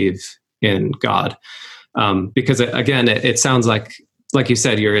to believe in God. Because again, it sounds like you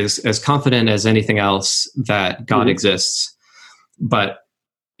said, you're as confident as anything else that God exists, but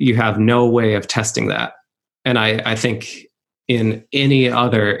you have no way of testing that. And I think in any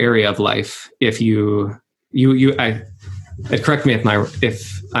other area of life, if correct me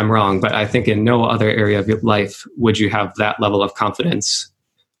if I'm wrong, but I think in no other area of your life would you have that level of confidence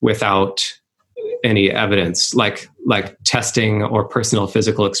without any evidence, like testing or personal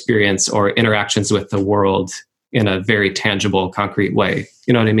physical experience or interactions with the world in a very tangible, concrete way.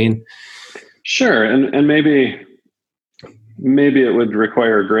 You know what I mean? Sure. And maybe it would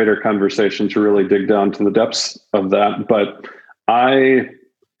require a greater conversation to really dig down to the depths of that. But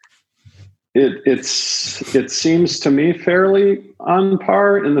it seems to me fairly on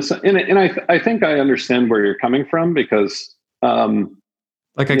par in the, and I think I understand where you're coming from, because,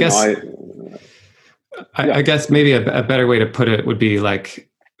 I guess maybe a better way to put it would be like,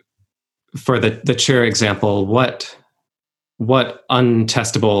 for the chair example, what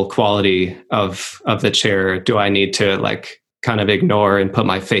untestable quality of the chair do I need to kind of ignore and put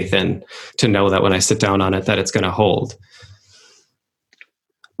my faith in to know that when I sit down on it, that it's going to hold?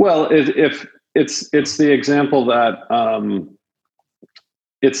 Well, if it's the example that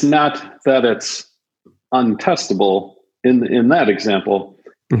it's not that it's untestable in that example.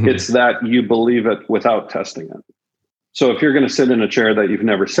 Mm-hmm. It's that you believe it without testing it. So if you're going to sit in a chair that you've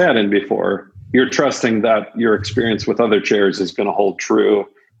never sat in before, you're trusting that your experience with other chairs is going to hold true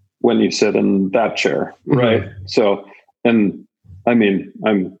when you sit in that chair, right? Mm-hmm. So, and I mean,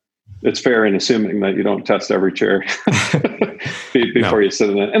 it's fair in assuming that you don't test every chair before you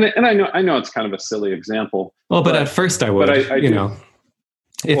sit in it. And I know it's kind of a silly example. Well, but at first I would,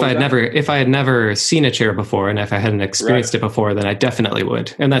 if I had never seen a chair before, and if I hadn't experienced it before, then I definitely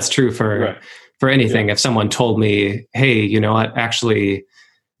would. And that's true for anything. Yeah. If someone told me, hey, you know what, actually,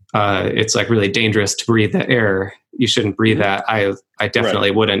 it's really dangerous to breathe the air, you shouldn't breathe that, I definitely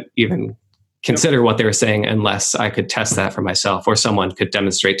wouldn't even consider what they were saying unless I could test that for myself, or someone could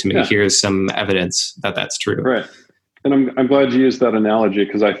demonstrate to me, here's some evidence that that's true. Right. And I'm glad you used that analogy,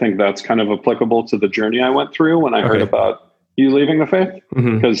 because I think that's kind of applicable to the journey I went through when I heard about you leaving the faith,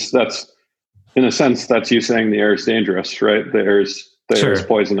 because that's, in a sense, that's you saying the air is dangerous, right? The the air is Sure.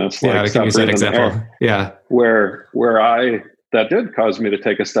 poisonous. Yeah, Like, to give you stop that breathing the example. air. Yeah. That did cause me to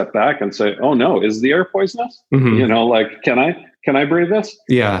take a step back and say, oh no, is the air poisonous? Mhm. Like, can I breathe this?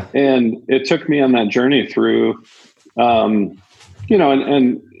 Yeah. And it took me on that journey through, and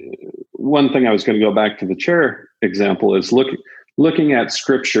one thing I was going to go back to the chair example is looking at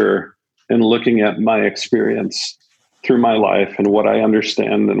scripture and looking at my experience through my life and what I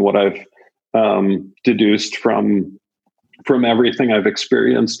understand and what I've deduced from everything I've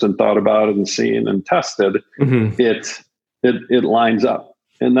experienced and thought about and seen and tested. Mhm. It lines up.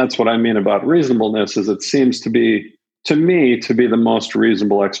 And that's what I mean about reasonableness, is it seems to me to be the most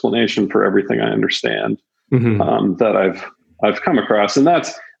reasonable explanation for everything I understand Mhm. that I've come across. And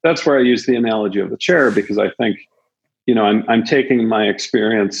that's where I use the analogy of the chair, because I think, I'm taking my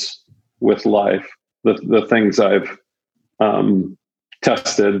experience with life, the things I've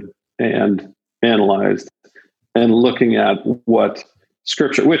tested and analyzed, and looking at what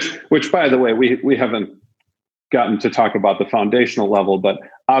scripture, which by the way, we haven't gotten to talk about the foundational level, but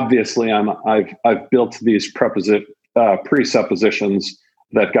obviously I've built these presuppositions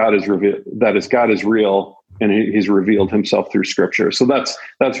that God is real, and he's revealed himself through scripture. So that's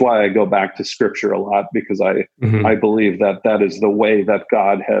why I go back to scripture a lot, because I believe that is the way that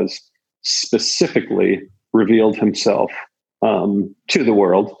God has specifically revealed himself to the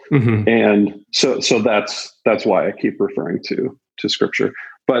world. Mhm. And so that's why I keep referring to scripture.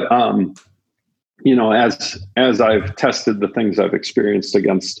 But as I've tested the things I've experienced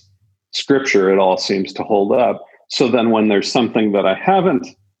against scripture, it all seems to hold up. So then when there's something that I haven't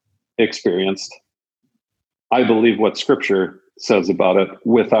experienced, I believe what scripture says about it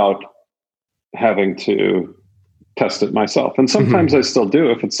without having to test it myself. And sometimes I still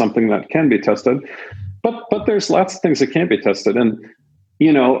do if it's something that can be tested. But there's lots of things that can't be tested. And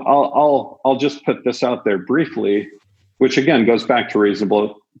I'll just put this out there briefly, which again goes back to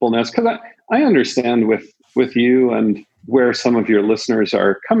reasonableness, because I understand with you and where some of your listeners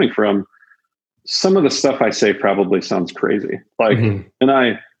are coming from. Some of the stuff I say probably sounds crazy, and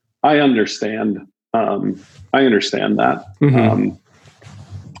I understand. I understand that.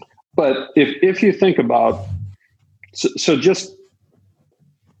 But if you think about, so just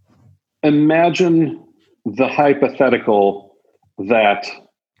imagine the hypothetical that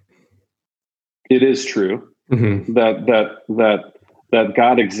it is true that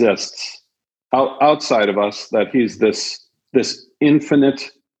God exists outside of us, that he's this infinite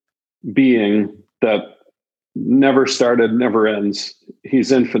being that never started, never ends.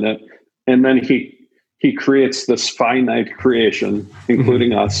 He's infinite. And then he creates this finite creation,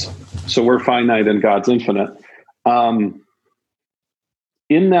 including us. So we're finite and God's infinite.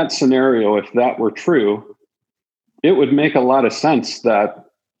 In that scenario, if that were true, it would make a lot of sense that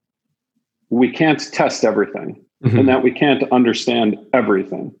we can't test everything and that we can't understand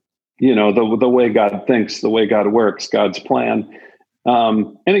everything. The way God thinks, the way God works, God's plan.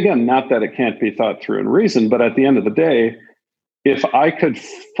 And again, not that it can't be thought through and reasoned, but at the end of the day, if I could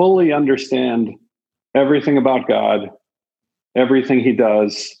fully understand everything about God, everything he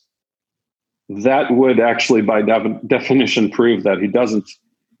does, that would actually by definition prove that he doesn't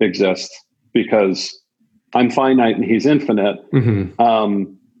exist, because I'm finite and he's infinite.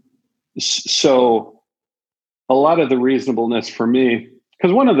 So a lot of the reasonableness for me,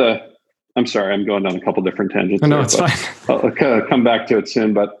 because I'm sorry, I'm going down a couple different tangents. No, it's fine. I'll come back to it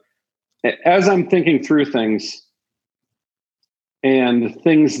soon. But as I'm thinking through things, and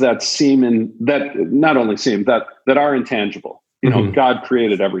things that not only seem, that are intangible, God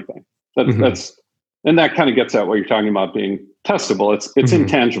created everything. That's and that kind of gets at what you're talking about being testable. It's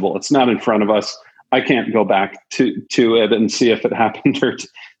intangible. It's not in front of us. I can't go back to it and see if it happened or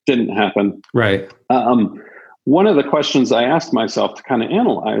didn't happen. Right. One of the questions I asked myself to kind of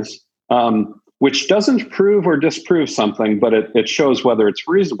analyze, which doesn't prove or disprove something, but it shows whether it's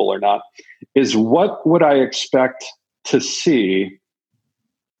reasonable or not, is what would I expect to see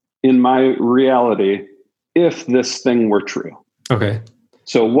in my reality if this thing were true? Okay.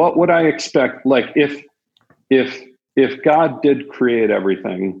 So what would I expect? Like if God did create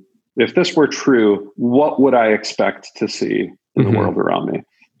everything, if this were true, what would I expect to see in the world around me?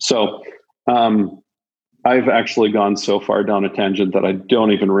 So I've actually gone so far down a tangent that I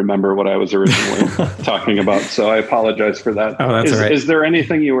don't even remember what I was originally talking about. So I apologize for that. Oh, that's all right. Is there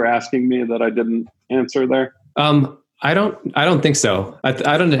anything you were asking me that I didn't answer there? I don't think so. I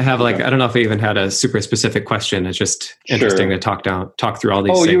don't have I don't know if I even had a super specific question. It's just interesting to talk through all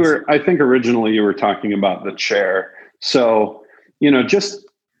these things. I think originally you were talking about the chair. So,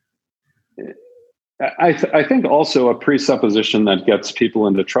 I think also a presupposition that gets people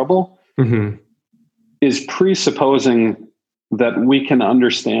into trouble is presupposing that we can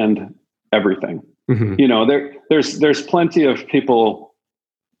understand everything. Mm-hmm. You know, there's plenty of people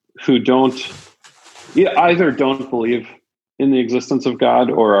who either don't believe in the existence of God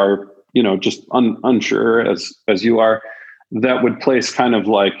or are, you know, just unsure as you are, that would place kind of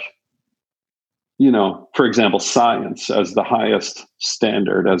like, you know, for example, science as the highest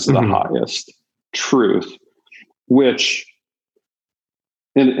standard, as the highest truth, which,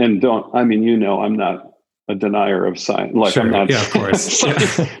 and don't, I mean, you know, I'm not a denier of science. Like, sure. I'm not, yeah, of course.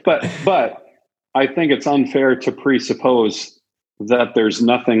 but I think it's unfair to presuppose that there's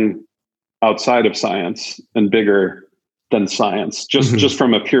nothing outside of science and bigger than science. Just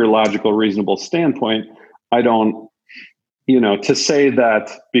from a pure logical, reasonable standpoint, I don't, you know, to say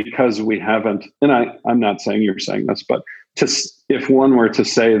that because we haven't, and I'm not saying you're saying this, but if one were to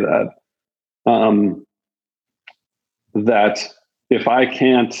say that, that if I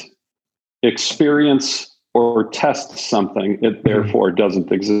can't experience or test something, it therefore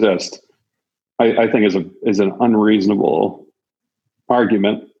doesn't exist, I think is an unreasonable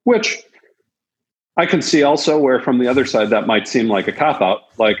argument, which I can see also where from the other side that might seem like a cop-out,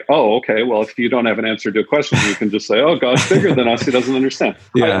 like, oh, okay, well, if you don't have an answer to a question, you can just say, oh, God's bigger than us, he doesn't understand.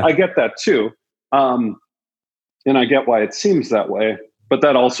 Yeah. I get that too. And I get why it seems that way, but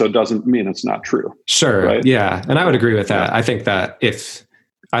that also doesn't mean it's not true. Sure. Right? Yeah. And I would agree with that. Yeah. I think that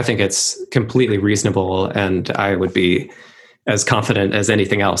I think it's completely reasonable, and I would be as confident as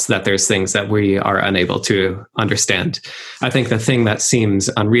anything else that there's things that we are unable to understand. I think the thing that seems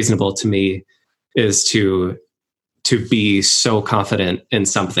unreasonable to me is to be so confident in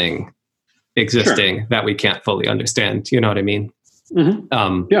something existing that we can't fully understand. You know what I mean?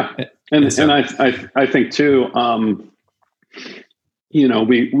 Mm-hmm. Yeah. And I think too, you know,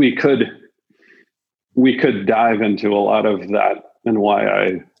 we could dive into a lot of that and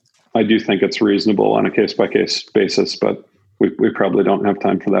why I do think it's reasonable on a case by case basis, but we probably don't have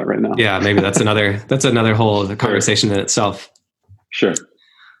time for that right now. Yeah. Maybe that's another whole conversation in itself. Sure.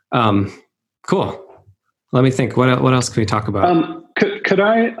 Cool. Let me think. What else can we talk about? Could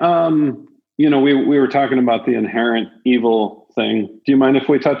I, you know, we were talking about the inherent evil thing. Do you mind if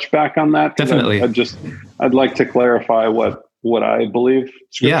we touch back on that? Definitely. I'd like to clarify what I believe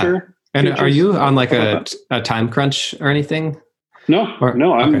Scripture. Yeah. And are you on like a time crunch or anything? No,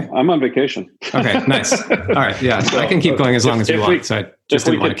 I'm on vacation. Okay, nice. All right. Yeah. So I can keep going as long as you want. So I just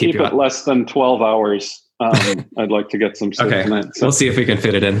didn't want to keep you up. It less than 12 hours. I'd like to get some sleep tonight. So. We'll see if we can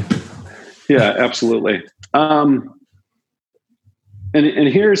fit it in. Yeah, absolutely. And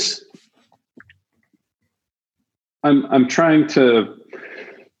here's, I'm trying to,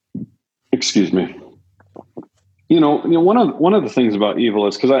 excuse me. You know, one of the things about evil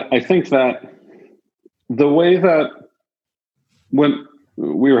is because I think that the way that when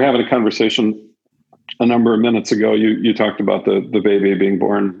we were having a conversation a number of minutes ago, you talked about the baby being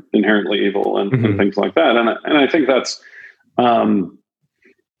born inherently evil and things like that, and I think that's a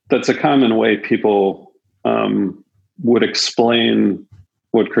common way people would explain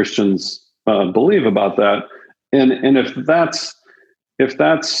what Christians believe about that, and if that's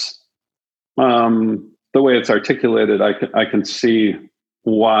the way it's articulated, I can see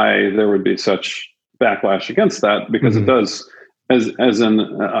why there would be such backlash against that, because it does, as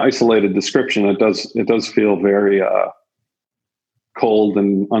an isolated description, it does feel very cold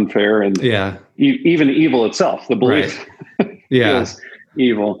and unfair, and even evil itself. The belief feels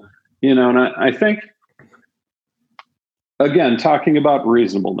evil, you know. And I think, again, talking about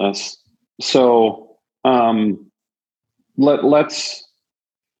reasonableness. So let's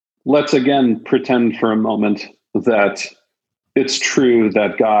again pretend for a moment that it's true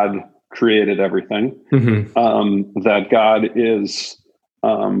that God created everything, that God is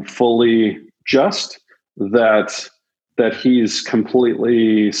fully just, that he's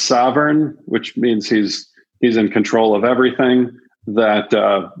completely sovereign, which means he's in control of everything, that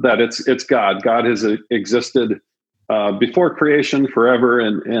it's God. God has existed before creation forever,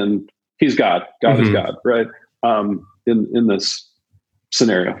 and he's God. God is God, right? In this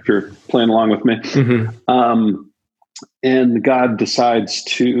scenario, if you're playing along with me. And God decides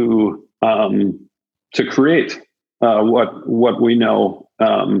to create what we know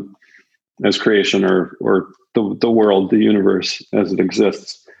as creation, or the world, the universe as it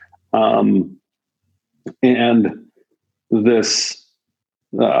exists. And this,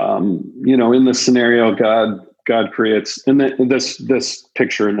 you know, in this scenario, God creates, and this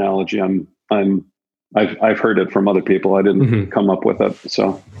picture analogy, I've heard it from other people. I didn't come up with it,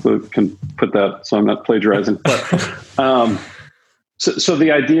 so we can put that, so I'm not plagiarizing. But so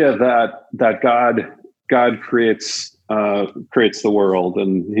the idea that God creates the world,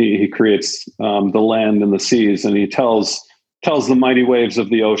 and he creates the land and the seas, and he tells tells the mighty waves of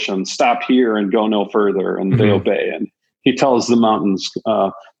the ocean, stop here and go no further, and they obey. And he tells the mountains,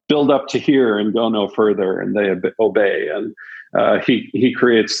 build up to here and go no further, and they obey. And he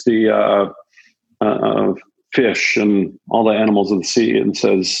creates the fish and all the animals of the sea, and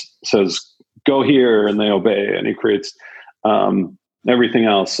says go here, and they obey. And he creates everything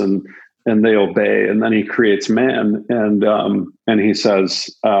else, and they obey. And then he creates man, and he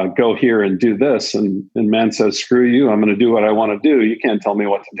says, go here and do this. And man says, screw you, I'm going to do what I want to do. You can't tell me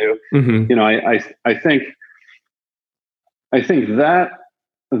what to do. You know, I think that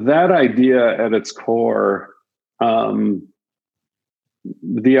idea at its core, the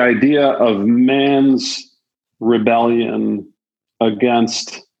idea of man's rebellion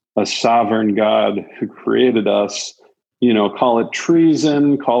against a sovereign God who created us, you know, call it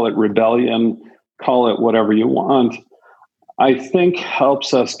treason, call it rebellion, call it whatever you want, I think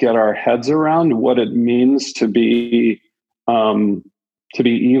helps us get our heads around what it means to be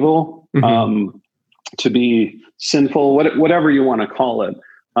evil, to be sinful, whatever you want to call it.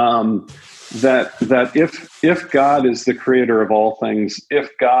 That if God is the creator of all things, if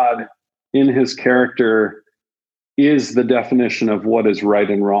God in his character is the definition of what is right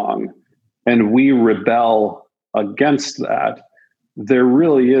and wrong, and we rebel against that, there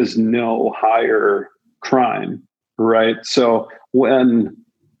really is no higher crime, right? So when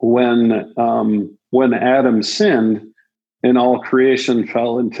Adam sinned and all creation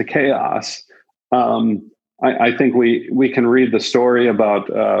fell into chaos, I think we can read the story about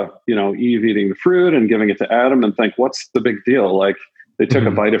Eve eating the fruit and giving it to Adam and think, what's the big deal? Like, they took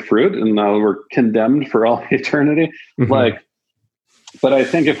a bite of fruit and now we're condemned for all eternity. But I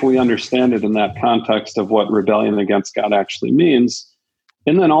think if we understand it in that context of what rebellion against God actually means,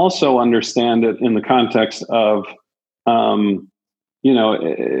 and then also understand it in the context of,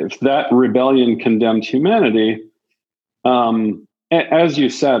 if that rebellion condemned humanity, as you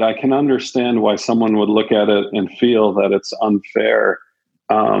said, I can understand why someone would look at it and feel that it's unfair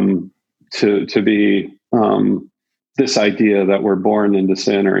to be this idea that we're born into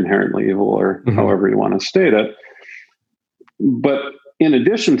sin or inherently evil, or however you want to state it. But in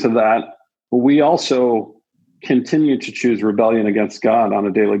addition to that, we also continue to choose rebellion against God on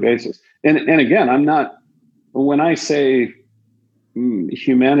a daily basis. And again, when I say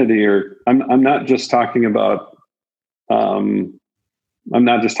humanity, or I'm not just talking about Hitler.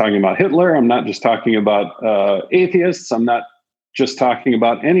 I'm not just talking about atheists. I'm not just talking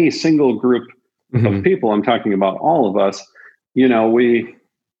about any single group of people. I'm talking about all of us. You know, we,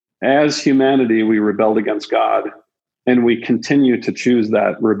 as humanity, we rebelled against God, and we continue to choose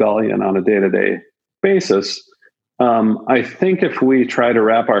that rebellion on a day-to-day basis. I think if we try to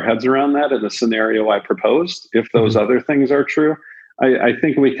wrap our heads around that in the scenario I proposed, if those other things are true, I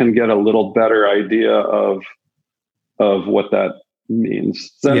think we can get a little better idea of what that means.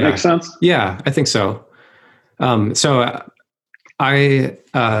 Does that make sense? Yeah, I think so. I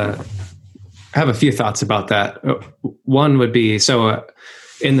have a few thoughts about that. One would be,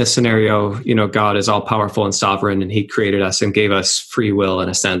 in this scenario, you know, God is all powerful and sovereign, and he created us and gave us free will, in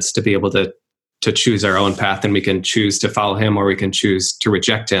a sense, to be able to choose our own path, and we can choose to follow him or we can choose to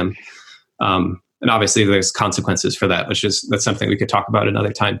reject him. And obviously there's consequences for that, that's something we could talk about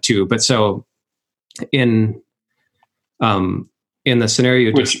another time too. But so in the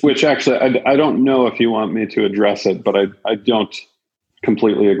scenario, which actually, I don't know if you want me to address it, but I don't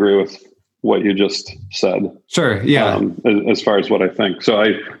completely agree with what you just said. Sure. Yeah. As far as what I think. So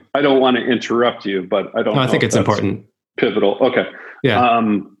I don't want to interrupt you, but I don't know. I think it's important. Pivotal. Okay. Yeah.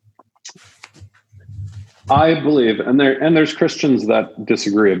 I believe, and there's Christians that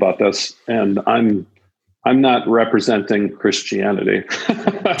disagree about this, and I'm not representing Christianity.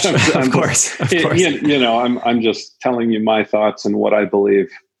 Of course. You know, I'm just telling you my thoughts and what I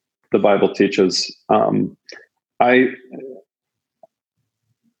believe the Bible teaches.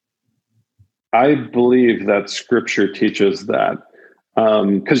 I believe that Scripture teaches that,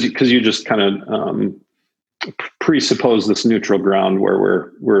 because you just kind of presuppose this neutral ground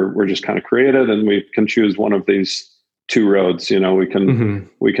where we're just kind of created, and we can choose one of these two roads. You know, we can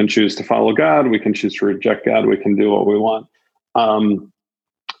choose to follow God, we can choose to reject God, we can do what we want.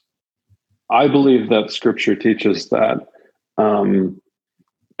 I believe that Scripture teaches that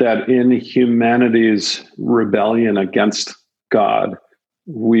that in humanity's rebellion against God,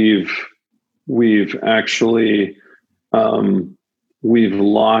 we've actually we've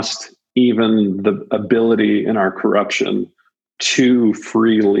lost even the ability in our corruption to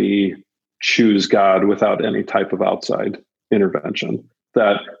freely choose God without any type of outside intervention.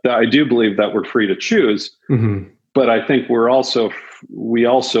 That I do believe that we're free to choose, but I think we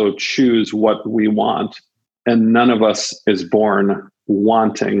also choose what we want none of us is born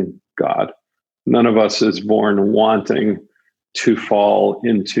wanting God. None of us is born wanting to fall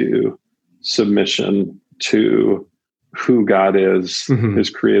into submission to who God is, his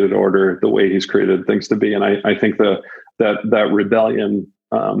created order, the way he's created things to be. And I think that rebellion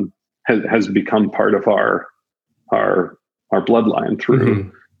has become part of our bloodline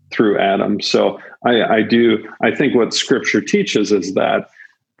through Adam. So I think what Scripture teaches is that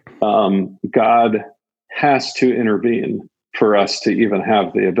God has to intervene for us to even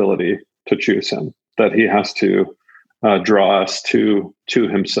have the ability to choose him, that he has to draw us to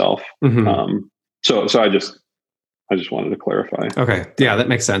himself. So I just wanted to clarify. Okay. Yeah, that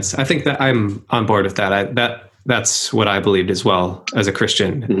makes sense. I think that I'm on board with that. That's what I believed as well as a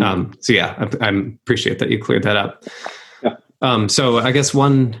Christian. So yeah, I appreciate that you cleared that up. Yeah. So I guess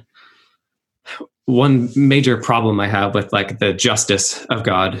one major problem I have with like the justice of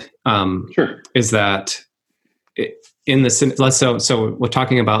God is that so we're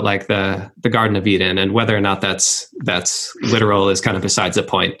talking about like the Garden of Eden, and whether or not that's literal is kind of besides the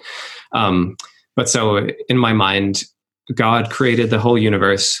point. But so in my mind, God created the whole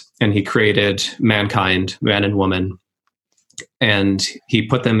universe, and he created mankind, man and woman, and he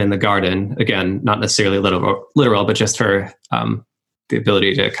put them in the garden. Again, not necessarily literal, but just for the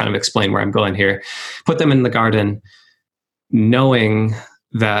ability to kind of explain where I'm going here. Put them in the garden, knowing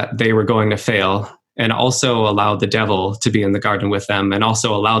that they were going to fail, and also allowed the devil to be in the garden with them, and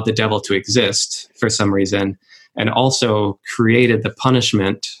also allowed the devil to exist for some reason, and also created the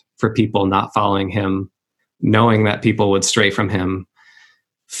punishment for people not following him, knowing that people would stray from him.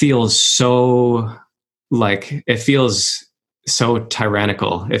 Feels so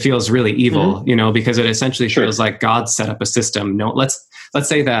tyrannical. It feels really evil, because it essentially feels like God set up a system. No, let's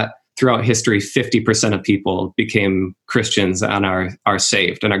say that throughout history, 50% of people became Christians and are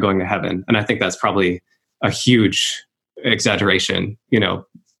saved and are going to heaven. And I think that's probably a huge exaggeration,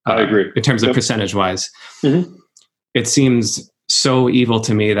 I agree. In terms of percentage wise. It seems so evil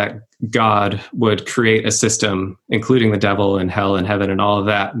to me that God would create a system, including the devil and hell and heaven and all of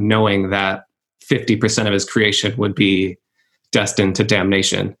that, knowing that 50% of his creation would be destined to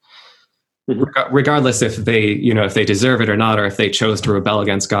damnation. Regardless if they deserve it or not, or if they chose to rebel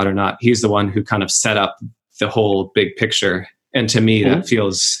against God or not. He's the one who kind of set up the whole big picture. And to me, it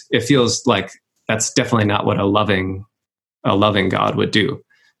feels like that's definitely not what a loving God would do.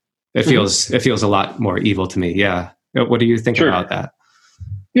 It feels a lot more evil to me. Yeah. What do you think about that?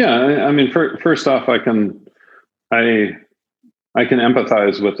 Yeah. I mean, first off, I can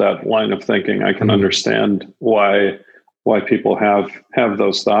empathize with that line of thinking. I can understand why people have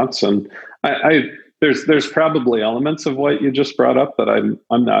those thoughts. And there's probably elements of what you just brought up that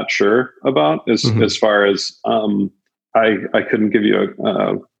I'm not sure about as far as I couldn't give you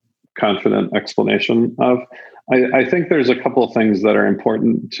a confident explanation of. I think there's a couple of things that are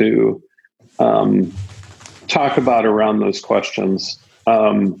important to talk about around those questions.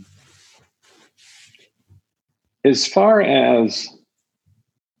 As far as,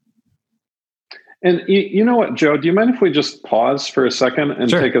 and you know what, Joe, do you mind if we just pause for a second and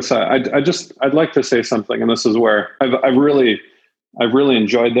take a side? I'd like to say something, and this is where I've really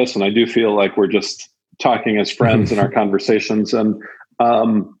enjoyed this, and I do feel like we're just talking as friends in our conversations. And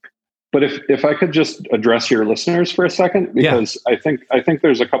but if I could just address your listeners for a second, because I think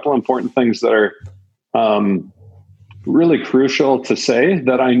there's a couple important things that are really crucial to say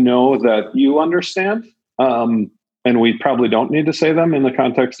that I know that you understand. And we probably don't need to say them in the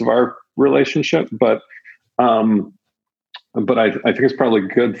context of our relationship, but I think it's probably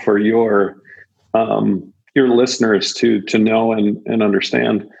good for your listeners to know and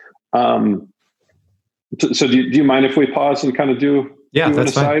understand. So do you mind if we pause and kind of do an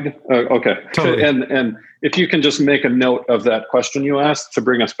aside? Okay. Totally. And if you can just make a note of that question you asked to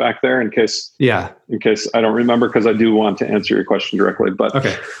bring us back there in case I don't remember, because I do want to answer your question directly. But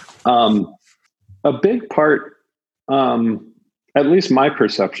okay. A big part, at least my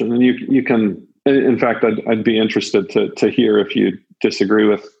perception, and you can, in fact, I'd be interested to hear if you disagree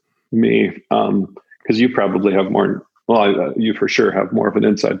with me, because you probably have more, you for sure have more of an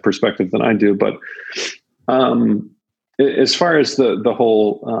inside perspective than I do. But as far as the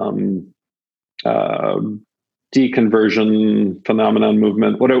whole deconversion phenomenon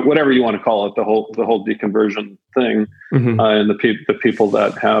movement, whatever you want to call it, the whole deconversion thing, and the people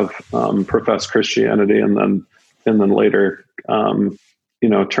that have professed Christianity and then later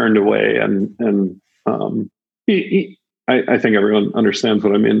turned away, and I think everyone understands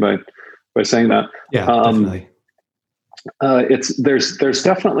what I mean by saying that. Yeah, definitely. There's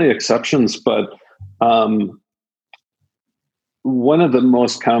definitely exceptions, but one of the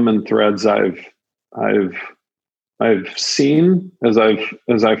most common threads I've I've seen as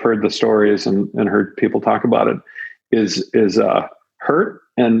I've heard the stories and heard people talk about it is hurt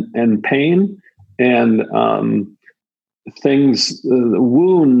and pain and things,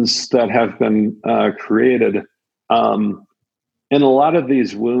 wounds that have been created, and a lot of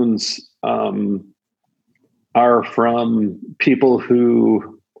these wounds are from people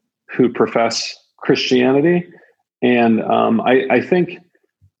who profess Christianity, and I think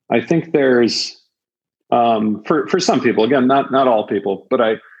there's for some people, again, not all people, but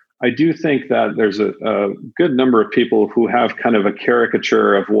I do think that there's a good number of people who have kind of a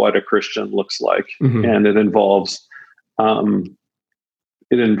caricature of what a Christian looks like, and it involves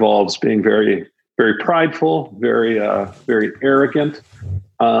being very, very prideful, very arrogant,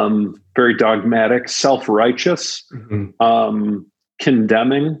 very dogmatic, self-righteous,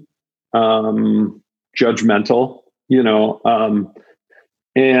 condemning, judgmental.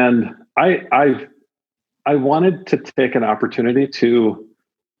 And I wanted to take an opportunity to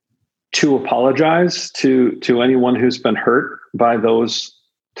apologize to anyone who's been hurt by those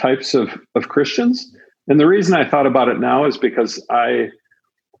types of Christians. And the reason I thought about it now is because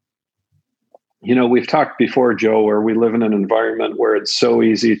we've talked before, Joe, where we live in an environment where it's so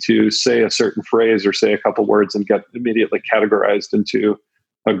easy to say a certain phrase or say a couple words and get immediately categorized into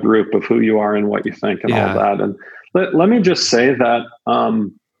a group of who you are and what you think and all that. And let me just say that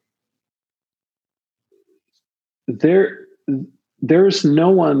there's no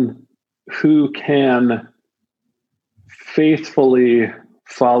one who can faithfully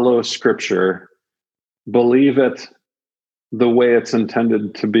follow Scripture, believe it the way it's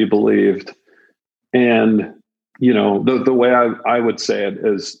intended to be believed, and the way I would say it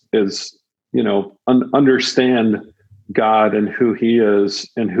is understand God and who He is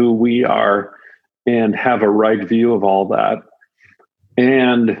and who we are, and have a right view of all that,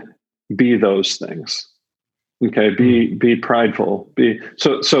 and be those things. Okay, be prideful.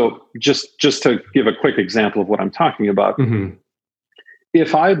 So just to give a quick example of what I'm talking about.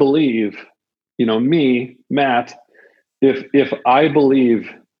 If I believe, me, Matt, if I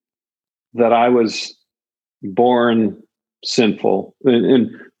believe that I was born sinful, and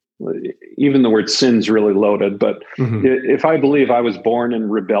even the word sin's really loaded, but if I believe I was born in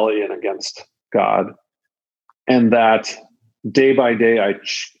rebellion against God, and that day by day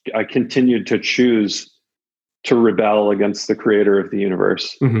I continued to choose to rebel against the creator of the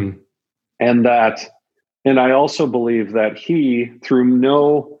universe, and I also believe that He, through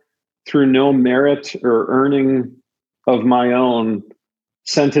no merit or earning of my own,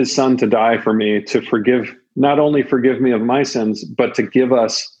 sent His Son to die for me, to not only forgive me of my sins, but to give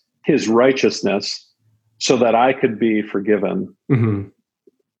us His righteousness so that I could be forgiven.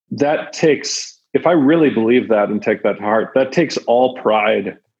 That takes, if I really believe that and take that to heart, that takes all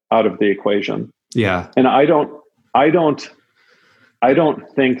pride out of the equation. Yeah. And I don't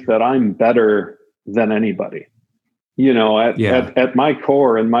think that I'm better than anybody. At my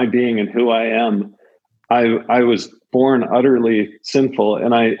core and my being and who I am, I was born utterly sinful,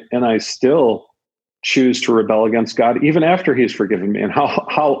 and I still choose to rebel against God even after He's forgiven me. And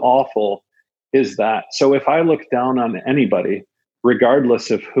how awful is that? So if I look down on anybody,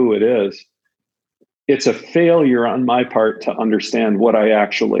 regardless of who it is, it's a failure on my part to understand what I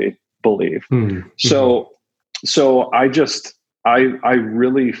actually believe. So I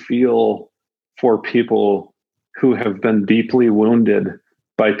really feel for people who have been deeply wounded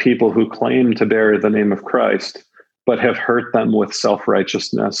by people who claim to bear the name of Christ, but have hurt them with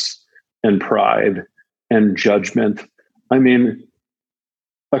self-righteousness and pride and judgment. I mean,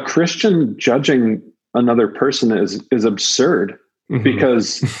 a Christian judging another person is absurd,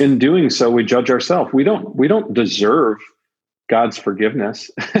 because in doing so, we judge ourselves. We don't deserve God's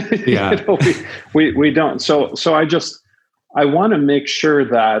forgiveness. Yeah. We don't. So I want to make sure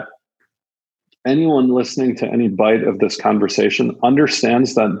that anyone listening to any bite of this conversation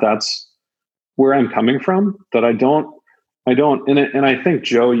understands that that's where I'm coming from, that I don't, and I think,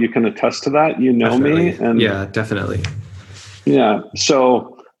 Joe, you can attest to that. Definitely. Me. And yeah, definitely. Yeah.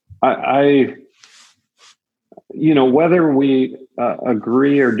 So I whether we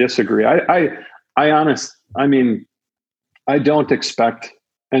agree or disagree, I mean, I don't expect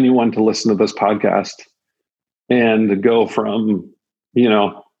anyone to listen to this podcast and go from,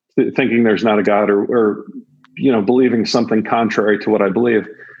 thinking there's not a God or believing something contrary to what I believe,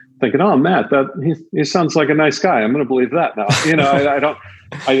 thinking, oh, Matt, that he sounds like a nice guy, I'm going to believe that now.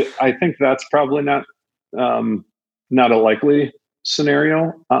 I think that's probably not a likely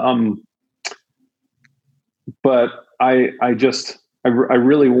scenario. But I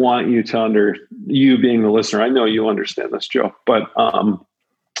really want you to you being the listener, I know you understand this, Joe, but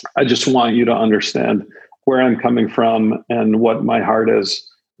I just want you to understand where I'm coming from and what my heart is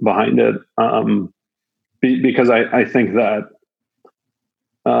behind it. Because I think that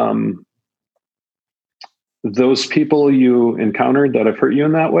those people you encountered that have hurt you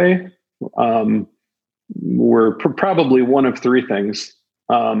in that way were probably one of three things.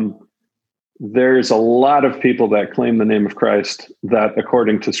 There's a lot of people that claim the name of Christ that,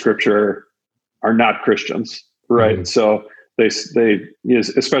 according to Scripture, are not Christians, right? Mm-hmm. So they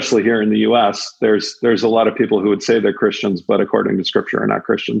especially here in the U.S., there's a lot of people who would say they're Christians, but according to Scripture are not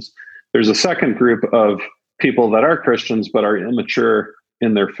Christians. There's a second group of people that are Christians but are immature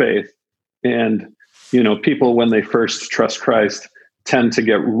in their faith, and people when they first trust Christ tend to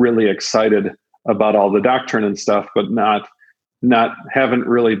get really excited about all the doctrine and stuff, but haven't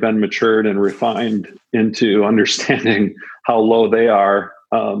really been matured and refined into understanding how low they are,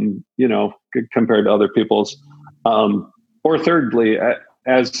 compared to other people's. Or thirdly,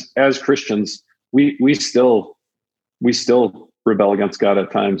 as Christians, we still rebel against God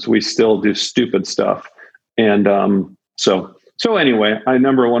at times. We still do stupid stuff, and so anyway, I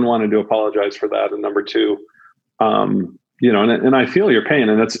number one wanted to apologize for that, and number two, and I feel your pain,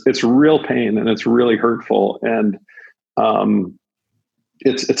 and it's real pain, and it's really hurtful, and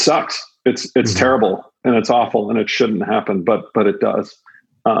it sucks. It's mm-hmm. terrible, and it's awful, and it shouldn't happen, but it does.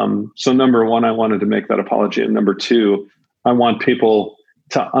 So number one, I wanted to make that apology, and number two, I want people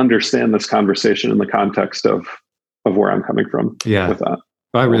to understand this conversation in the context of where I'm coming from. Yeah. With that.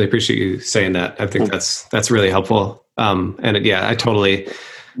 Well, I really appreciate you saying that. I think that's really helpful. I totally,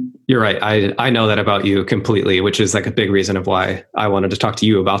 you're right. I know that about you completely, which is like a big reason of why I wanted to talk to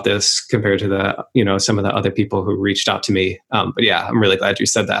you about this compared to some of the other people who reached out to me. But yeah, I'm really glad you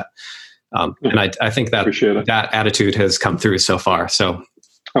said that. And I think that that attitude has come through so far. So,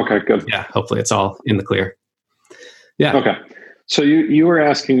 okay, good. Yeah. Hopefully it's all in the clear. Yeah. Okay. So you were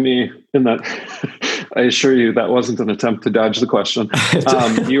asking me in that, I assure you that wasn't an attempt to dodge the question.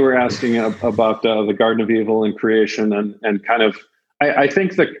 You were asking about the Garden of Evil and creation and kind of, I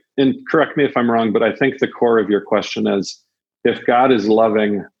think that, and correct me if I'm wrong, but I think the core of your question is, if God is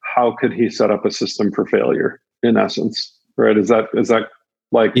loving, how could he set up a system for failure, in essence, right? Is that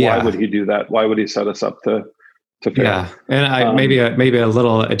like, yeah. Why would he do that? Why would he set us up to fail? Yeah. And maybe a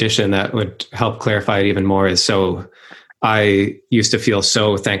little addition that would help clarify it even more is, so I used to feel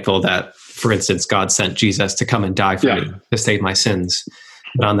so thankful that, for instance, God sent Jesus to come and die for me, to save my sins.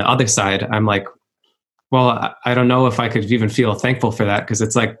 But on the other side, I'm like, well, I don't know if I could even feel thankful for that, because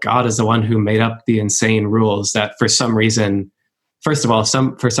it's like God is the one who made up the insane rules that for some reason, first of all,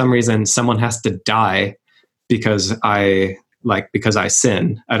 for some reason, someone has to die because I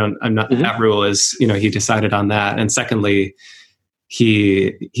sin. I'm not, mm-hmm. that rule is, he decided on that. And secondly,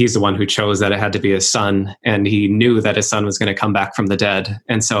 he's the one who chose that it had to be his son, and he knew that his son was going to come back from the dead.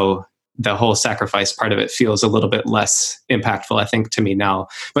 And so the whole sacrifice part of it feels a little bit less impactful, I think, to me now.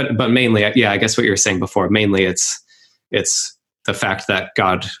 But mainly, yeah, I guess what you were saying before, mainly it's the fact that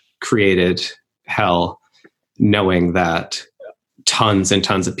God created hell knowing that tons and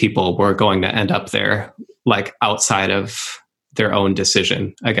tons of people were going to end up there, like outside of their own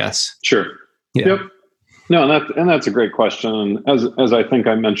decision, I guess. Sure. Yeah. Yep. No, and that's a great question. As I think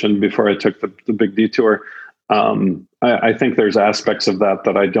I mentioned before I took the big detour, I think there's aspects of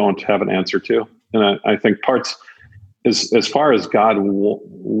that I don't have an answer to. And I think parts, as far as God,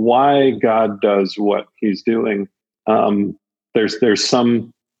 why God does what he's doing, there's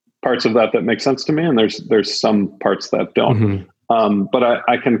some parts of that make sense to me, and there's some parts that don't. Mm-hmm. But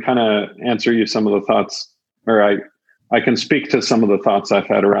I can kind of answer you some of the thoughts, or I can speak to some of the thoughts I've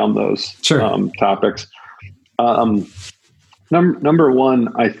had around those topics. Number one,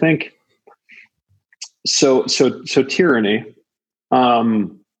 I think, so tyranny,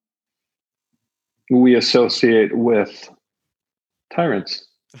 we associate with tyrants.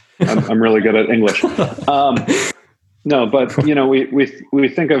 I'm really good at English. No, but we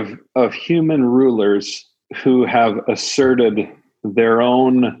think of human rulers who have asserted their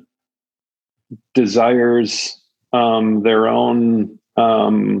own desires, their own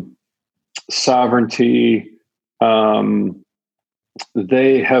sovereignty.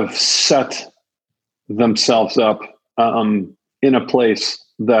 They have set themselves up in a place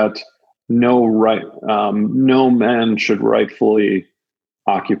that no man should rightfully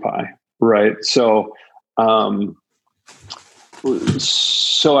occupy. Right. So I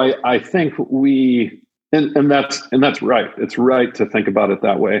think we, and that's right. It's right to think about it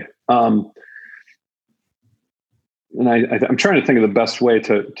that way. And I'm trying to think of the best way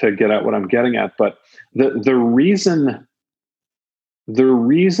to get at what I'm getting at, but the reason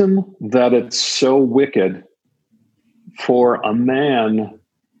that it's so wicked for a man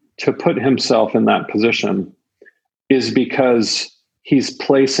to put himself in that position is because he's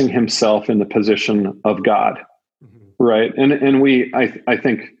placing himself in the position of God, right? And I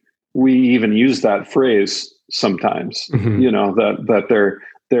think we even use that phrase sometimes, that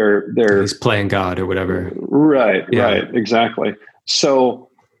they're he's playing God or whatever. Right, right, exactly. So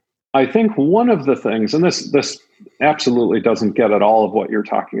I think one of the things, and this absolutely doesn't get at all of what you're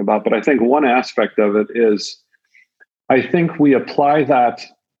talking about, but I think one aspect of it is, I think we apply that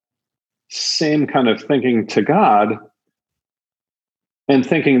same kind of thinking to God and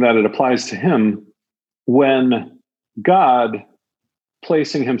thinking that it applies to him when God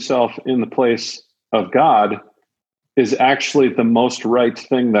placing himself in the place of God is actually the most right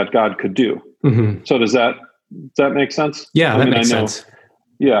thing that God could do. Mm-hmm. So does that make sense? Yeah, that makes sense.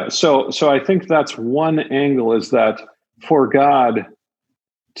 Yeah. So I think that's one angle, is that for God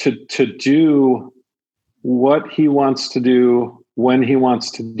to do what he wants to do, when he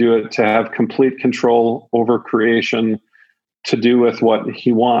wants to do it, to have complete control over creation, to do with what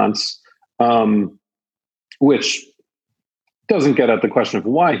he wants, which doesn't get at the question of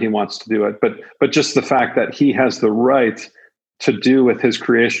why he wants to do it, but just the fact that he has the right to do with his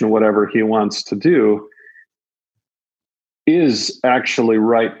creation whatever he wants to do is actually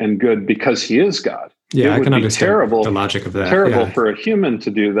right and good because he is God. Yeah, I can understand the logic of that. Terrible for a human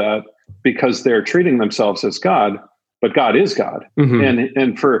to do that because they're treating themselves as God, but God is God. Mm-hmm.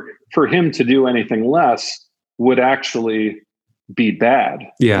 And for him to do anything less would actually be bad.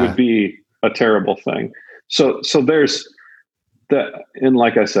 Yeah. Would be a terrible thing. So there's that, and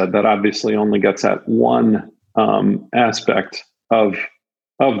like I said, that obviously only gets at one aspect of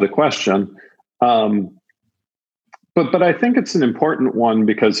the question. But I think it's an important one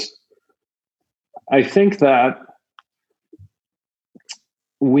because I think that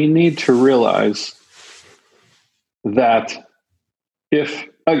we need to realize that if,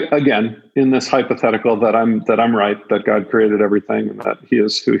 again, in this hypothetical that I'm right, that God created everything and that he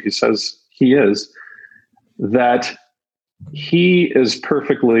is who he says he is, that he is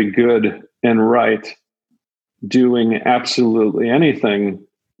perfectly good and right doing absolutely anything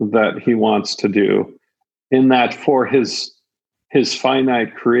that he wants to do, in that for his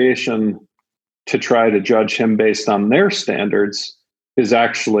finite creation to try to judge him based on their standards is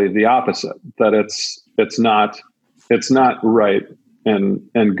actually the opposite, that it's not right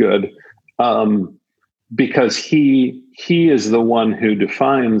and good, because he is the one who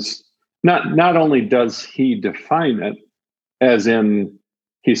defines, not only does he define it, as in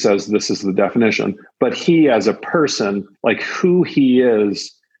he says this is the definition, but he as a person, like who he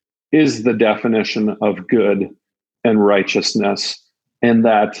is the definition of good and righteousness, and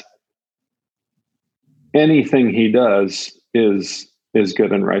that anything he does is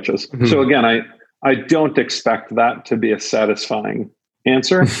good and righteous. Mm-hmm. So again, I don't expect that to be a satisfying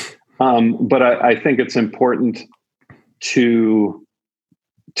answer, but I think it's important to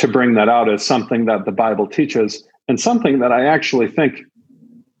bring that out as something that the Bible teaches, and something that I actually think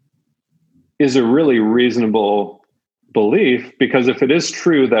is a really reasonable belief, because if it is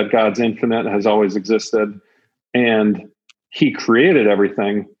true that God's infinite, has always existed, and he created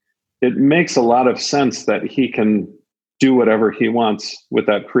everything, it makes a lot of sense that he can do whatever he wants with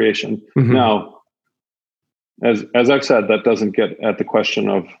that creation. Mm-hmm. Now, as I've said, that doesn't get at the question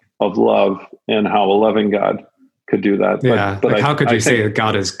of love and how a loving God could do that. Yeah, but how could you say that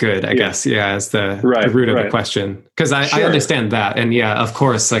God is good, I guess, as the root of the question? Because I understand that. And yeah, of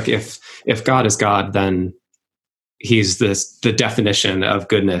course, like if God is God, then he's the definition of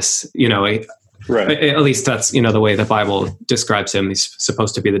goodness, Right. At least that's, the way the Bible describes him. He's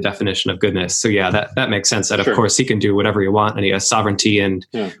supposed to be the definition of goodness. So yeah, that makes sense, that of course he can do whatever he wants, and he has sovereignty, and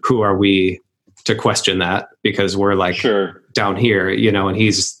who are we to question that, because we're like down here, and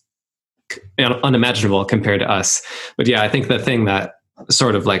he's unimaginable compared to us. But yeah, I think the thing that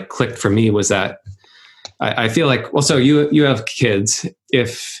sort of like clicked for me was that I feel like, well, so you have kids.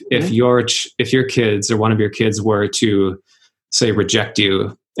 If your kids or one of your kids were to say reject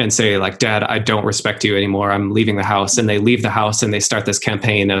you and say like, Dad, I don't respect you anymore, I'm leaving the house, and they leave the house and they start this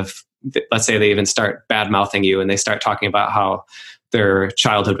campaign of, let's say they even start bad mouthing you, and they start talking about how their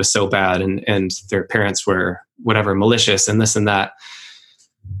childhood was so bad and their parents were whatever, malicious and this and that,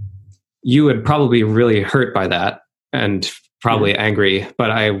 you would probably be really hurt by that and probably angry,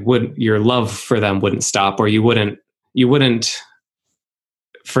 but your love for them wouldn't stop, or you wouldn't,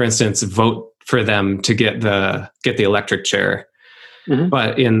 for instance, vote for them to get the electric chair. Mm-hmm.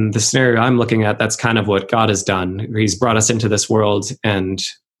 But in the scenario I'm looking at, that's kind of what God has done. He's brought us into this world, and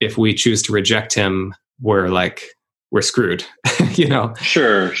if we choose to reject him, we're like we're screwed,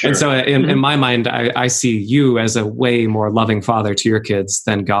 Sure. And so in my mind, I see you as a way more loving father to your kids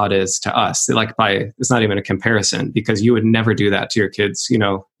than God is to us. It's not even a comparison, because you would never do that to your kids.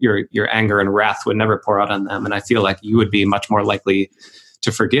 Your anger and wrath would never pour out on them. And I feel like you would be much more likely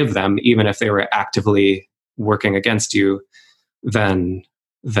to forgive them, even if they were actively working against you, than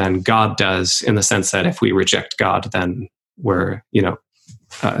God does, in the sense that if we reject God, then we're,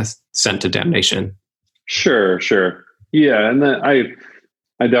 sent to damnation. Sure. Yeah. And then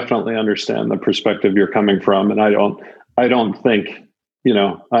I definitely understand the perspective you're coming from. And I don't think,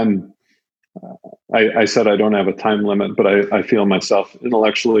 I said I don't have a time limit, but I feel myself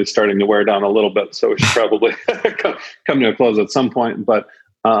intellectually starting to wear down a little bit. So we should probably come to a close at some point. But,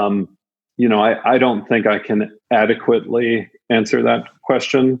 I don't think I can adequately answer that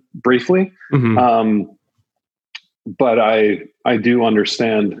question briefly. Mm-hmm. But I do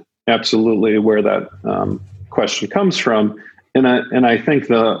understand absolutely where that question comes from, and I think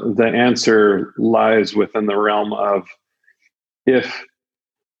the answer lies within the realm of, if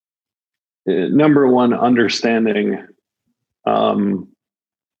number one, understanding the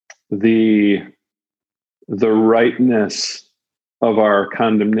rightness of our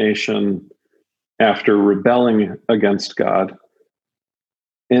condemnation after rebelling against God,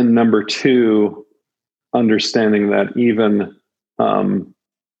 and number two, understanding that even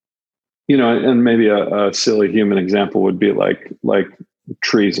and maybe a silly human example would be like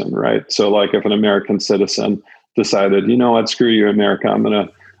treason, right? So like if an American citizen decided, screw you, America, I'm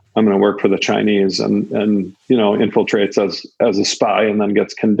gonna work for the Chinese and infiltrates as a spy and then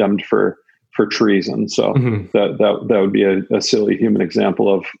gets condemned for treason. So mm-hmm. that would be a silly human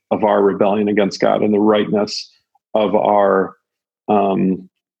example of our rebellion against God and the rightness of our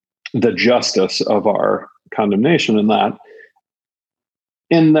the justice of our condemnation in that.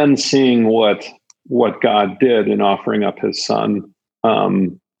 And then seeing what God did in offering up his son,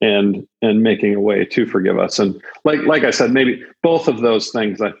 and making a way to forgive us. And like I said, maybe both of those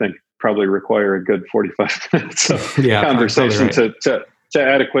things, I think, probably require a good 45 minutes of conversation totally right. to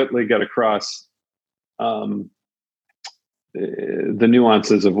adequately get across the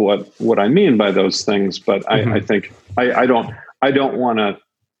nuances of what I mean by those things. But mm-hmm. I think I don't want to,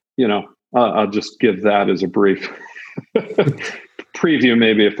 I'll just give that as a brief preview,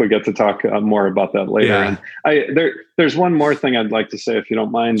 maybe, if we get to talk more about that later. Yeah. And there's one more thing I'd like to say, if you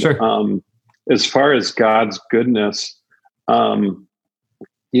don't mind. Sure. As far as God's goodness, I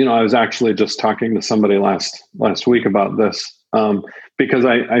was actually just talking to somebody last week about this, because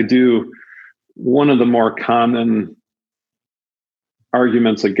I do, one of the more common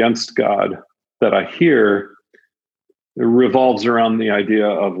arguments against God that I hear revolves around the idea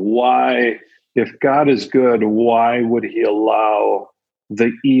of why, if God is good, why would he allow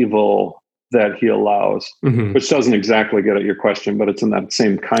the evil that he allows? Mm-hmm. Which doesn't exactly get at your question, but it's in that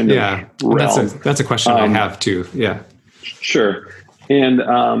same kind of realm. That's a question I have too. Yeah, sure. And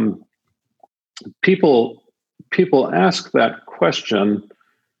people ask that question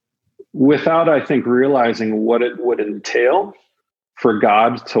without, I think, realizing what it would entail for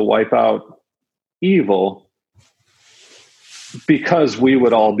God to wipe out evil, because we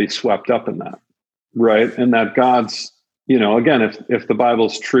would all be swept up in that, right? And that God's, again, if the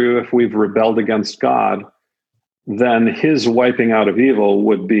Bible's true, if we've rebelled against God, then his wiping out of evil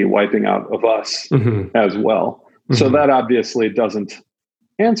would be wiping out of us mm-hmm. as well. Mm-hmm. So that obviously doesn't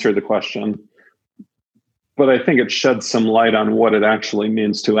answer the question, but I think it sheds some light on what it actually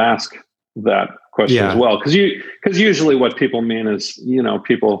means to ask that question as well. Because usually what people mean is,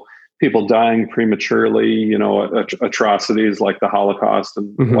 people dying prematurely, atrocities like the Holocaust,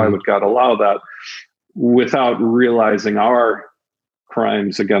 and mm-hmm. why would God allow that, without realizing our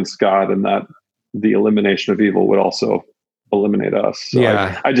crimes against God, and that the elimination of evil would also eliminate us. So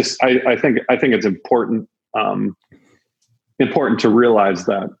I think it's important to realize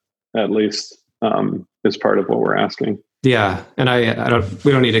that, at least is part of what we're asking. Yeah. And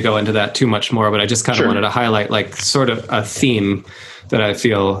we don't need to go into that too much more, but I just kind of wanted to highlight like sort of a theme that I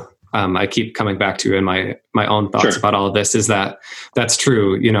feel I keep coming back to in my own thoughts about all of this, is that's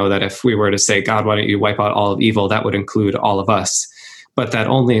true. That if we were to say, God, why don't you wipe out all of evil, that would include all of us. But that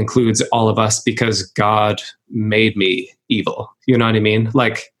only includes all of us because God made me evil. You know what I mean?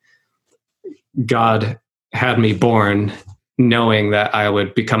 Like, God had me born knowing that I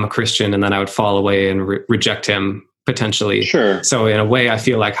would become a Christian and then I would fall away and reject him potentially. Sure. So in a way, I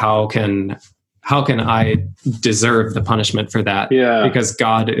feel like how can I deserve the punishment for that? Yeah. Because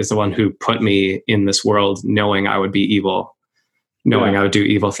God is the one who put me in this world knowing I would be evil, knowing I would do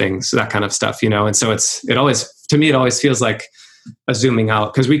evil things, that kind of stuff, And so it always feels like a zooming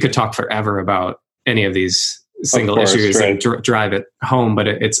out, because we could talk forever about any of these single issues and drive it home. But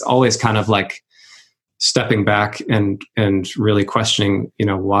it's always kind of like stepping back and really questioning,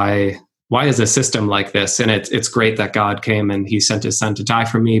 why is a system like this? And it's great that God came and he sent his son to die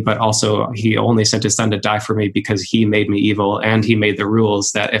for me, but also he only sent his son to die for me because he made me evil, and he made the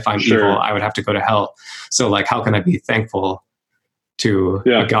rules that if I'm evil, I would have to go to hell. So like, how can I be thankful to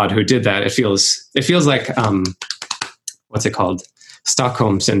a God who did that? It feels like, what's it called?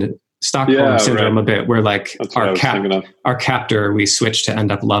 Stockholm syndrome a bit, where like our captor, we switch to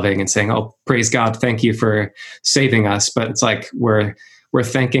end up loving and saying, oh, praise God, thank you for saving us. But it's like, we're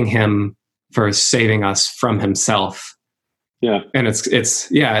thanking him for saving us from himself. Yeah. And it's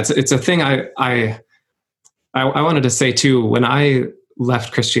a thing I wanted to say too. When I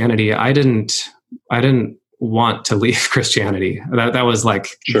left Christianity, I didn't want to leave Christianity. That was like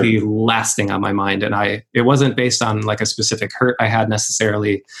the last thing on my mind. And it wasn't based on like a specific hurt I had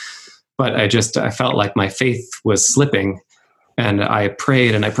necessarily, but I felt like my faith was slipping. And I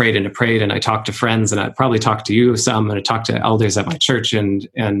prayed and I prayed and I prayed, and I talked to friends, and I probably talked to you some, and I talked to elders at my church, and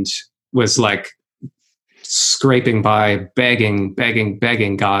was like scraping by, begging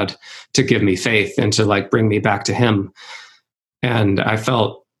God to give me faith and to like bring me back to him. And I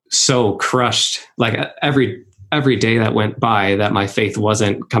felt so crushed, like every day that went by, that my faith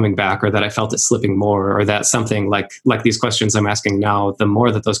wasn't coming back, or that I felt it slipping more, or that something like these questions I'm asking now, the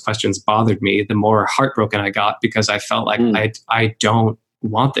more that those questions bothered me, the more heartbroken I got, because I felt like I don't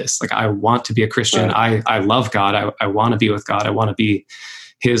want this. Like, I want to be a Christian. Right. I love God. I want to be with God. I want to be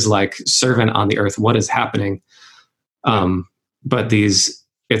his like servant on the earth. What is happening? But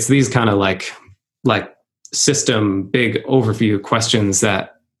it's these kind of like system, big overview questions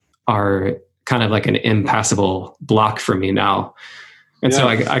that are kind of like an impassable block for me now. And so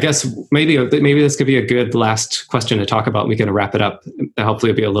I guess maybe this could be a good last question to talk about. We can wrap it up.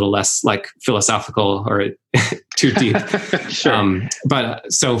 Hopefully it'll be a little less like philosophical or too deep. Sure.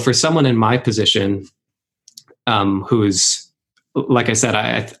 But so for someone in my position, who's, like I said,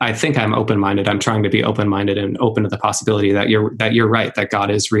 I think I'm open-minded. I'm trying to be open-minded and open to the possibility that you're right, that God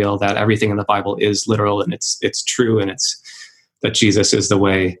is real, that everything in the Bible is literal, and it's true, and it's that Jesus is the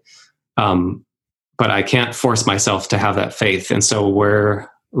way. But I can't force myself to have that faith. And so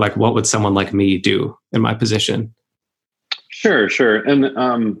what would someone like me do in my position? Sure.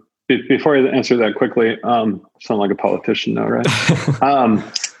 And before I answer that quickly, sound like a politician now, right?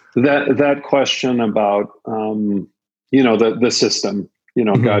 That question about, the system,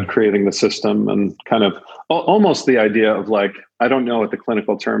 mm-hmm. God creating the system, and kind of almost the idea of like, I don't know what the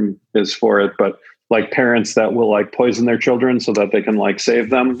clinical term is for it, but like parents that will like poison their children so that they can like save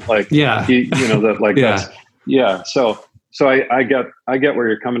them. Like, that like, that's, So I get where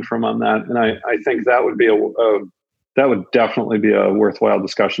you're coming from on that. And I think that would be that would definitely be a worthwhile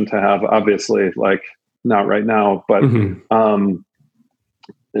discussion to have. Obviously, like not right now, but, mm-hmm.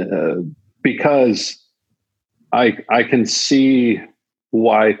 Because I can see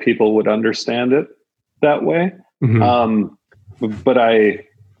why people would understand it that way. Mm-hmm. But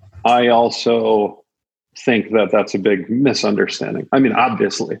I also think that that's a big misunderstanding. I mean,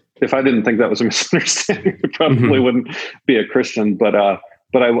 obviously, if I didn't think that was a misunderstanding, I probably mm-hmm. wouldn't be a Christian. But I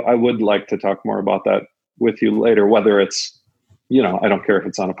would like to talk more about that with you later, whether it's, I don't care if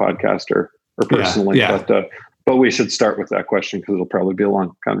it's on a podcast or personally, but we should start with that question because it'll probably be a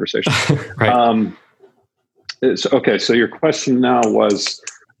long conversation. Right. So your question now was,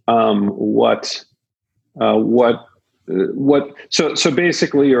 so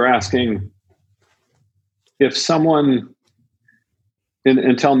basically you're asking if someone,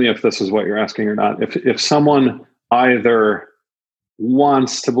 and tell me if this is what you're asking or not, if someone either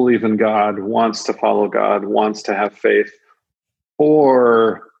wants to believe in God, wants to follow God, wants to have faith,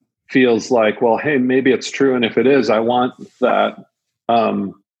 or feels like, well, hey, maybe it's true. And if it is, I want that.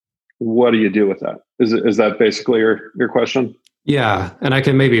 What do you do with that? Is that basically your question? Yeah. And I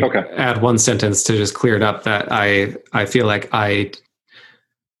can maybe add one sentence to just clear it up, that I feel like I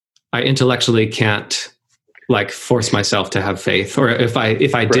intellectually can't like force myself to have faith. Or if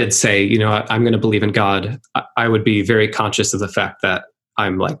I did say, I'm going to believe in God, I would be very conscious of the fact that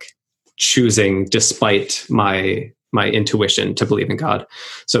I'm like choosing despite my intuition to believe in God.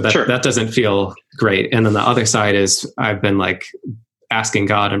 So that doesn't feel great. And then the other side is I've been like asking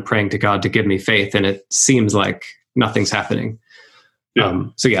God and praying to God to give me faith, and it seems like nothing's happening. Yeah.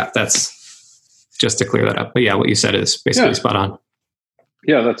 That's just to clear that up. But yeah, what you said is basically spot on.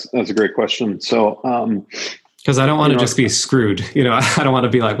 Yeah, that's a great question. So, because I don't want to just be screwed, I don't want to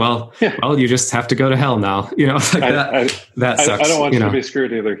be like, well, you just have to go to hell now, that sucks. I don't want you to be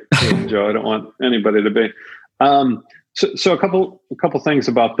screwed either, Joe. I don't want anybody to be. So a couple things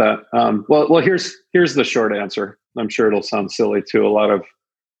about that. Well, here's the short answer. I'm sure it'll sound silly to a lot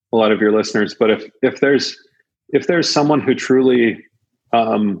of your listeners, but if there's someone who truly,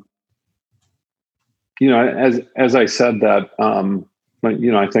 as I said that,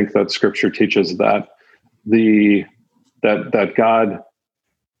 I think that Scripture teaches that that God,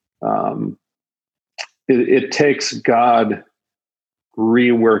 it takes God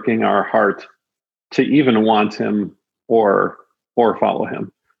reworking our heart to even want Him or follow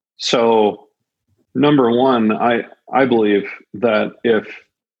Him. So number one, I believe that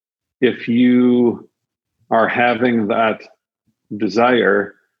if you are having that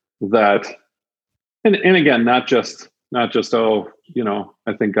desire, that and again, not just I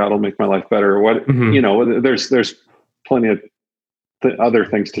think God will make my life better, or what, there's plenty of other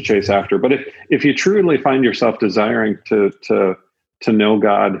things to chase after. But if you truly find yourself desiring to know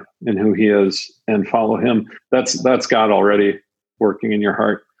God and who He is and follow Him, that's God already working in your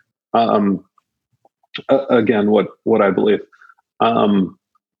heart. Again, what I believe.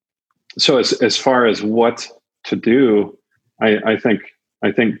 So as far as what to do, I think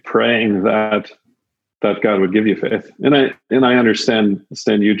praying that God would give you faith, and I understand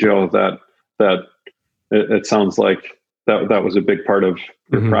you, Joe, that it sounds like that was a big part of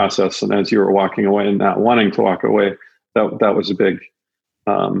your process, and as you were walking away and not wanting to walk away, that was a big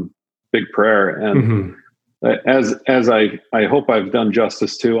prayer. And as I hope I've done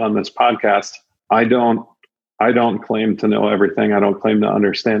justice to on this podcast, I don't claim to know everything. I don't claim to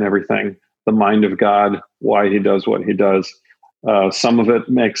understand everything. The mind of God, why He does what He does. Some of it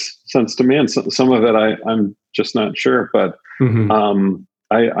makes sense to me, and some of it I'm just not sure. But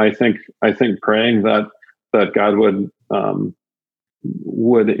I think praying that God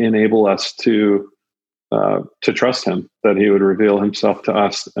would enable us to trust Him, that He would reveal Himself to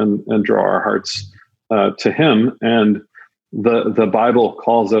us and draw our hearts to Him. And the Bible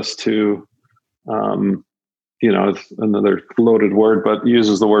calls us to, it's another loaded word, but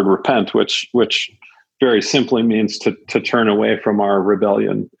uses the word repent, which very simply means to turn away from our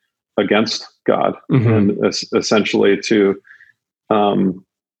rebellion against God, and essentially to come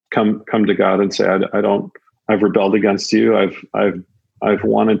to God and say, I've rebelled against you. I've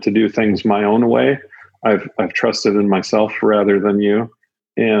wanted to do things my own way. I've trusted in myself rather than you,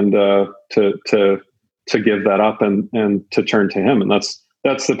 and to give that up and to turn to Him. And that's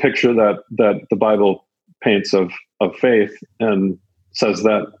the picture that the Bible paints of faith, and says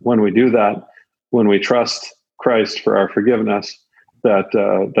that when we do that, when we trust Christ for our forgiveness,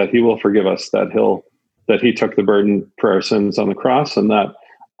 that He will forgive us, that He took the burden for our sins on the cross, and that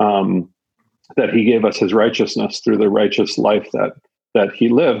He gave us His righteousness through the righteous life that He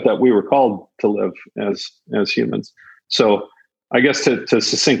lived, that we were called to live as humans. So I guess to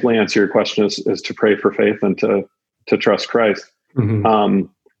succinctly answer your question is to pray for faith and to trust Christ. And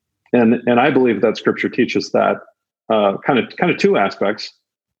I believe that Scripture teaches that kind of two aspects.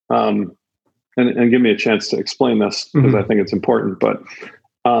 And give me a chance to explain this, because I think it's important. But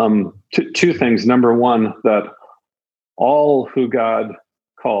two things. Number one, that all who God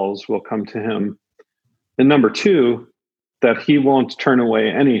calls will come to Him. And number two, that He won't turn away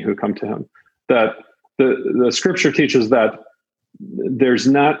any who come to Him. That the Scripture teaches that there's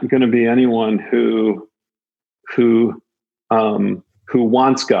not going to be anyone who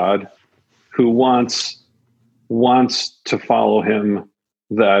wants God, who wants to follow Him,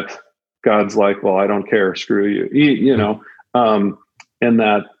 that God's like, well, I don't care, screw you, and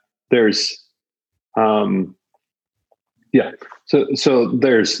that there's, So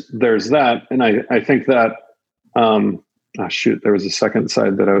there's that. And I think that, there was a second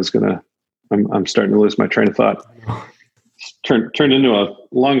side that I'm starting to lose my train of thought. Turned into a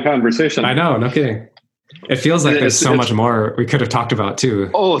long conversation. I know, no kidding. It feels like there's so much more we could have talked about too.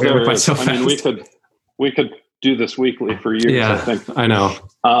 Oh, there is. So I mean, we could do this weekly for years. Yeah, I think. I know.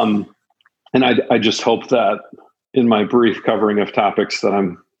 And I just hope that in my brief covering of topics that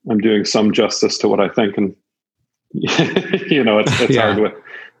I'm doing some justice to what I think. And it's hard with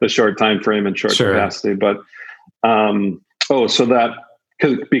the short time frame and short capacity. But so that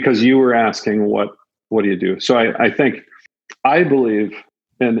because you were asking what do you do? So I believe,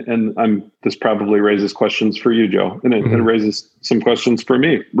 and this probably raises questions for you, Joe, and it raises some questions for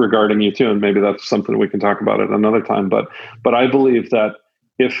me regarding you too. And maybe that's something we can talk about at another time. But I believe that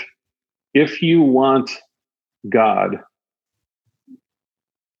if you want God,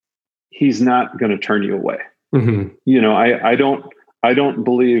 He's not going to turn you away. I don't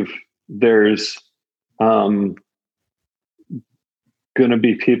believe there's going to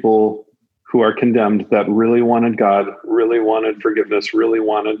be people who are condemned that really wanted God, really wanted forgiveness, really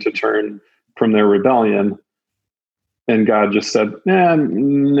wanted to turn from their rebellion, and God just said,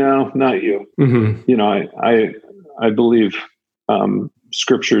 no, not you. Mm-hmm. You know, I believe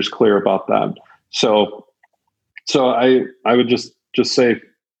Scripture is clear about that. So I would just say,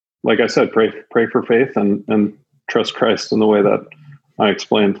 like I said, pray for faith and trust Christ in the way that I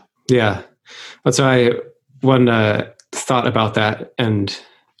explained. Yeah. So one thought about that, and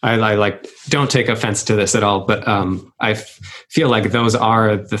I like don't take offense to this at all, but I feel like those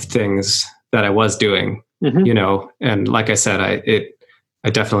are the things that I was doing, Mm-hmm. you know, and like I said, I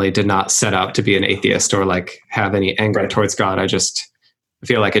definitely did not set out to be an atheist or like have any anger towards God. I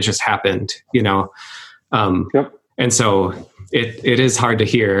feel like it just happened, you know. Yep. And so it is hard to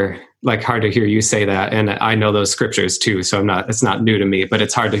hear you say that. And I know those scriptures too. So it's not new to me, but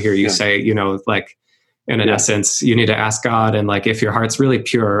it's hard to hear you say, you know, like in essence, you need to ask God. And like, if your heart's really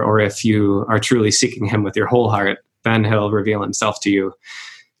pure, or if you are truly seeking him with your whole heart, then he'll reveal himself to you.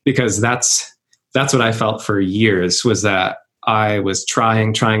 Because that's what I felt for years, was that I was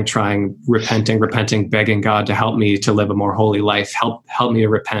trying, repenting, begging God to help me to live a more holy life, help me to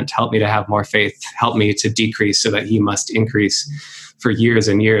repent, help me to have more faith, help me to decrease so that he must increase. For years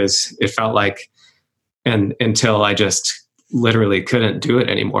and years, it felt like, and until I just literally couldn't do it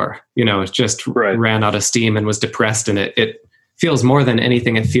anymore. You know, it just ran out of steam and was depressed. And it feels more than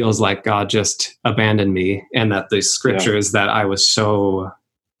anything, it feels like God just abandoned me, and that the scriptures that I was so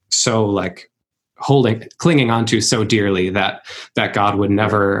like clinging onto so dearly, that God would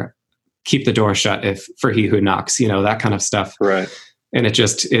never keep the door shut for he who knocks, you know, that kind of stuff. Right. And it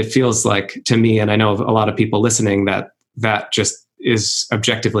feels like to me, and I know a lot of people listening, that just is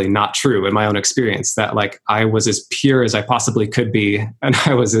objectively not true in my own experience, that like I was as pure as I possibly could be, and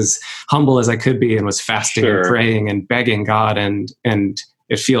I was as humble as I could be, and was fasting and praying and begging God, and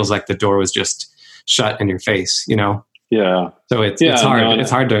it feels like the door was just shut in your face, you know? Yeah. So it's hard. It's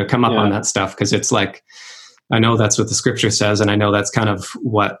hard to come up on that stuff, because it's like, I know that's what the scripture says, and I know that's kind of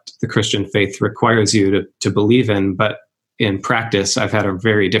what the Christian faith requires you to believe in, but in practice, I've had a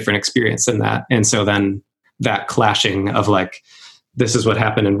very different experience than that. And so then that clashing of like, this is what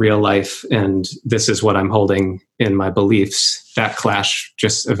happened in real life, and this is what I'm holding in my beliefs, that clash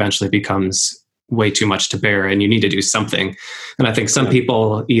just eventually becomes way too much to bear, and you need to do something. And I think some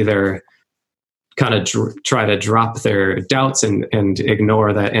people either kind of try to drop their doubts and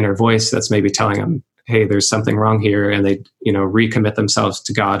ignore that inner voice that's maybe telling them, hey, there's something wrong here, and they, you know, recommit themselves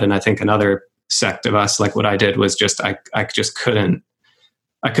to God. And I think another sect of us, like what I did, was just I just couldn't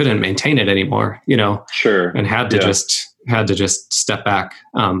maintain it anymore, you know. And had to just step back.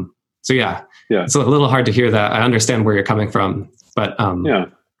 So it's a little hard to hear that. I understand where you're coming from, but and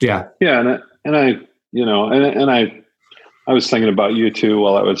I, you know, and I was thinking about you too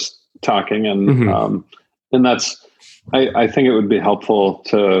while I was talking, and and that's, I think it would be helpful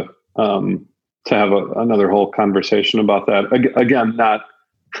to have another whole conversation about that. Again,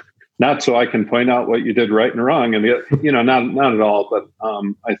 not so I can point out what you did right and wrong, and you know, not at all, but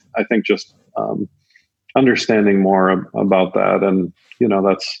I think just understanding more about that, and you know,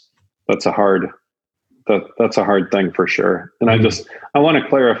 that's a hard thing for sure. And I want to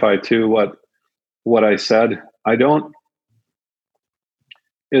clarify too what I said. I don't,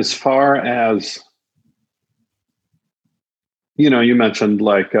 as far as, you know, you mentioned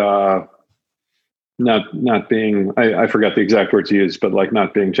like not being, I forgot the exact words you used, but like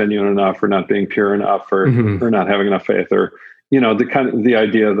not being genuine enough, or not being pure enough, or not having enough faith, or, you know, the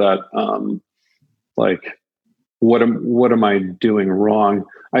idea that like what am I doing wrong?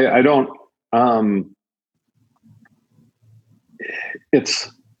 I don't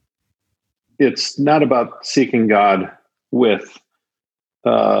it's not about seeking God with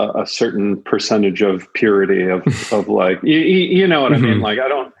a certain percentage of purity of like, you know what I mean? Like, I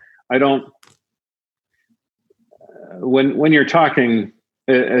don't, when you're talking,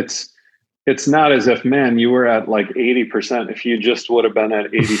 it's not as if, man, you were at like 80%. If you just would have been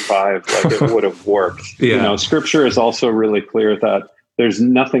at 85, like it would have worked. You know, scripture is also really clear that there's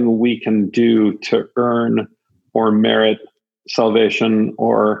nothing we can do to earn or merit salvation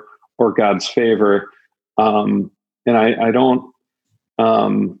or God's favor. And I don't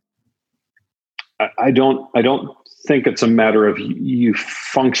think it's a matter of you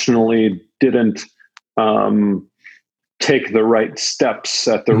functionally didn't take the right steps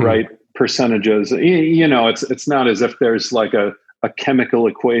at the right percentages. You know, it's not as if there's like a chemical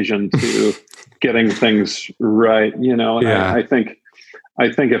equation to getting things right. You know, I think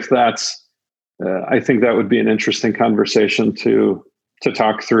if that's, I think that would be an interesting conversation to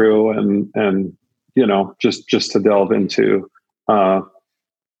talk through and you know, just to delve into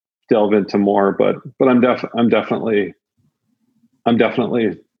more. But I'm definitely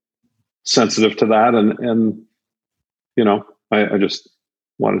sensitive to that, and I just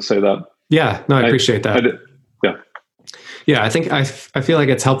wanted to say that. Yeah, no, I appreciate that. Yeah, I think I feel like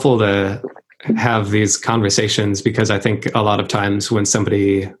it's helpful to have these conversations because I think a lot of times when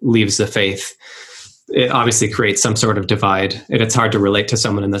somebody leaves the faith, it obviously creates some sort of divide, and it's hard to relate to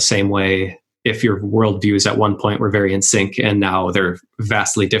someone in the same way if your worldviews at one point were very in sync and now they're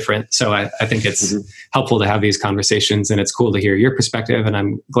vastly different. So I think it's helpful to have these conversations, and it's cool to hear your perspective, and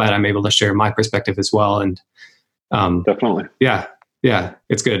I'm glad I'm able to share my perspective as well. And definitely. Yeah,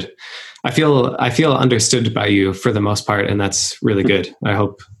 it's good. I feel understood by you for the most part, and that's really good. I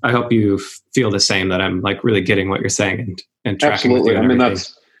hope you feel the same, that I'm like really getting what you're saying and tracking. Absolutely. With you. I mean,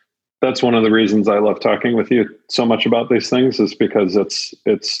 that's one of the reasons I love talking with you so much about these things, is because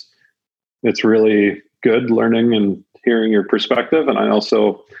it's really good learning and hearing your perspective. And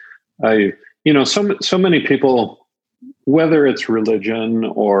so many people, whether it's religion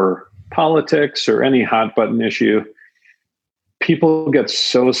or politics or any hot button issue, people get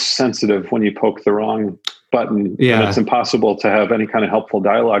so sensitive when you poke the wrong button. Yeah. And it's impossible to have any kind of helpful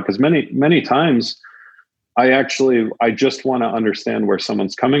dialogue, because many times I just want to understand where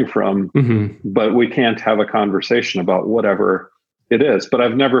someone's coming from, but we can't have a conversation about whatever it is. But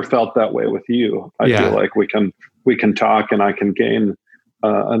I've never felt that way with you. I feel like we can talk and I can gain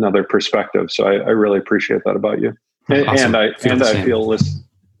another perspective. So I really appreciate that about you. Awesome. And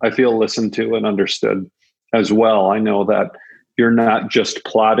I feel listened to and understood as well. I know that you're not just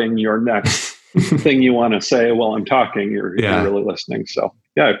plotting your next thing you want to say while I'm talking. You're really listening. So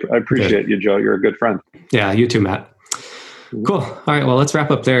I appreciate you, Joe. You're a good friend. Yeah, you too, Matt. Cool. All right. Well, let's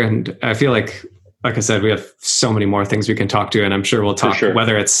wrap up there. And I feel like I said, we have so many more things we can talk to, and I'm sure we'll talk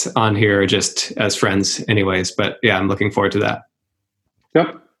whether it's on here or just as friends anyways. But yeah, I'm looking forward to that.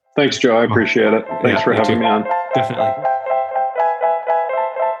 Yep. Thanks, Joe. I appreciate it. Thanks for having me on. Definitely.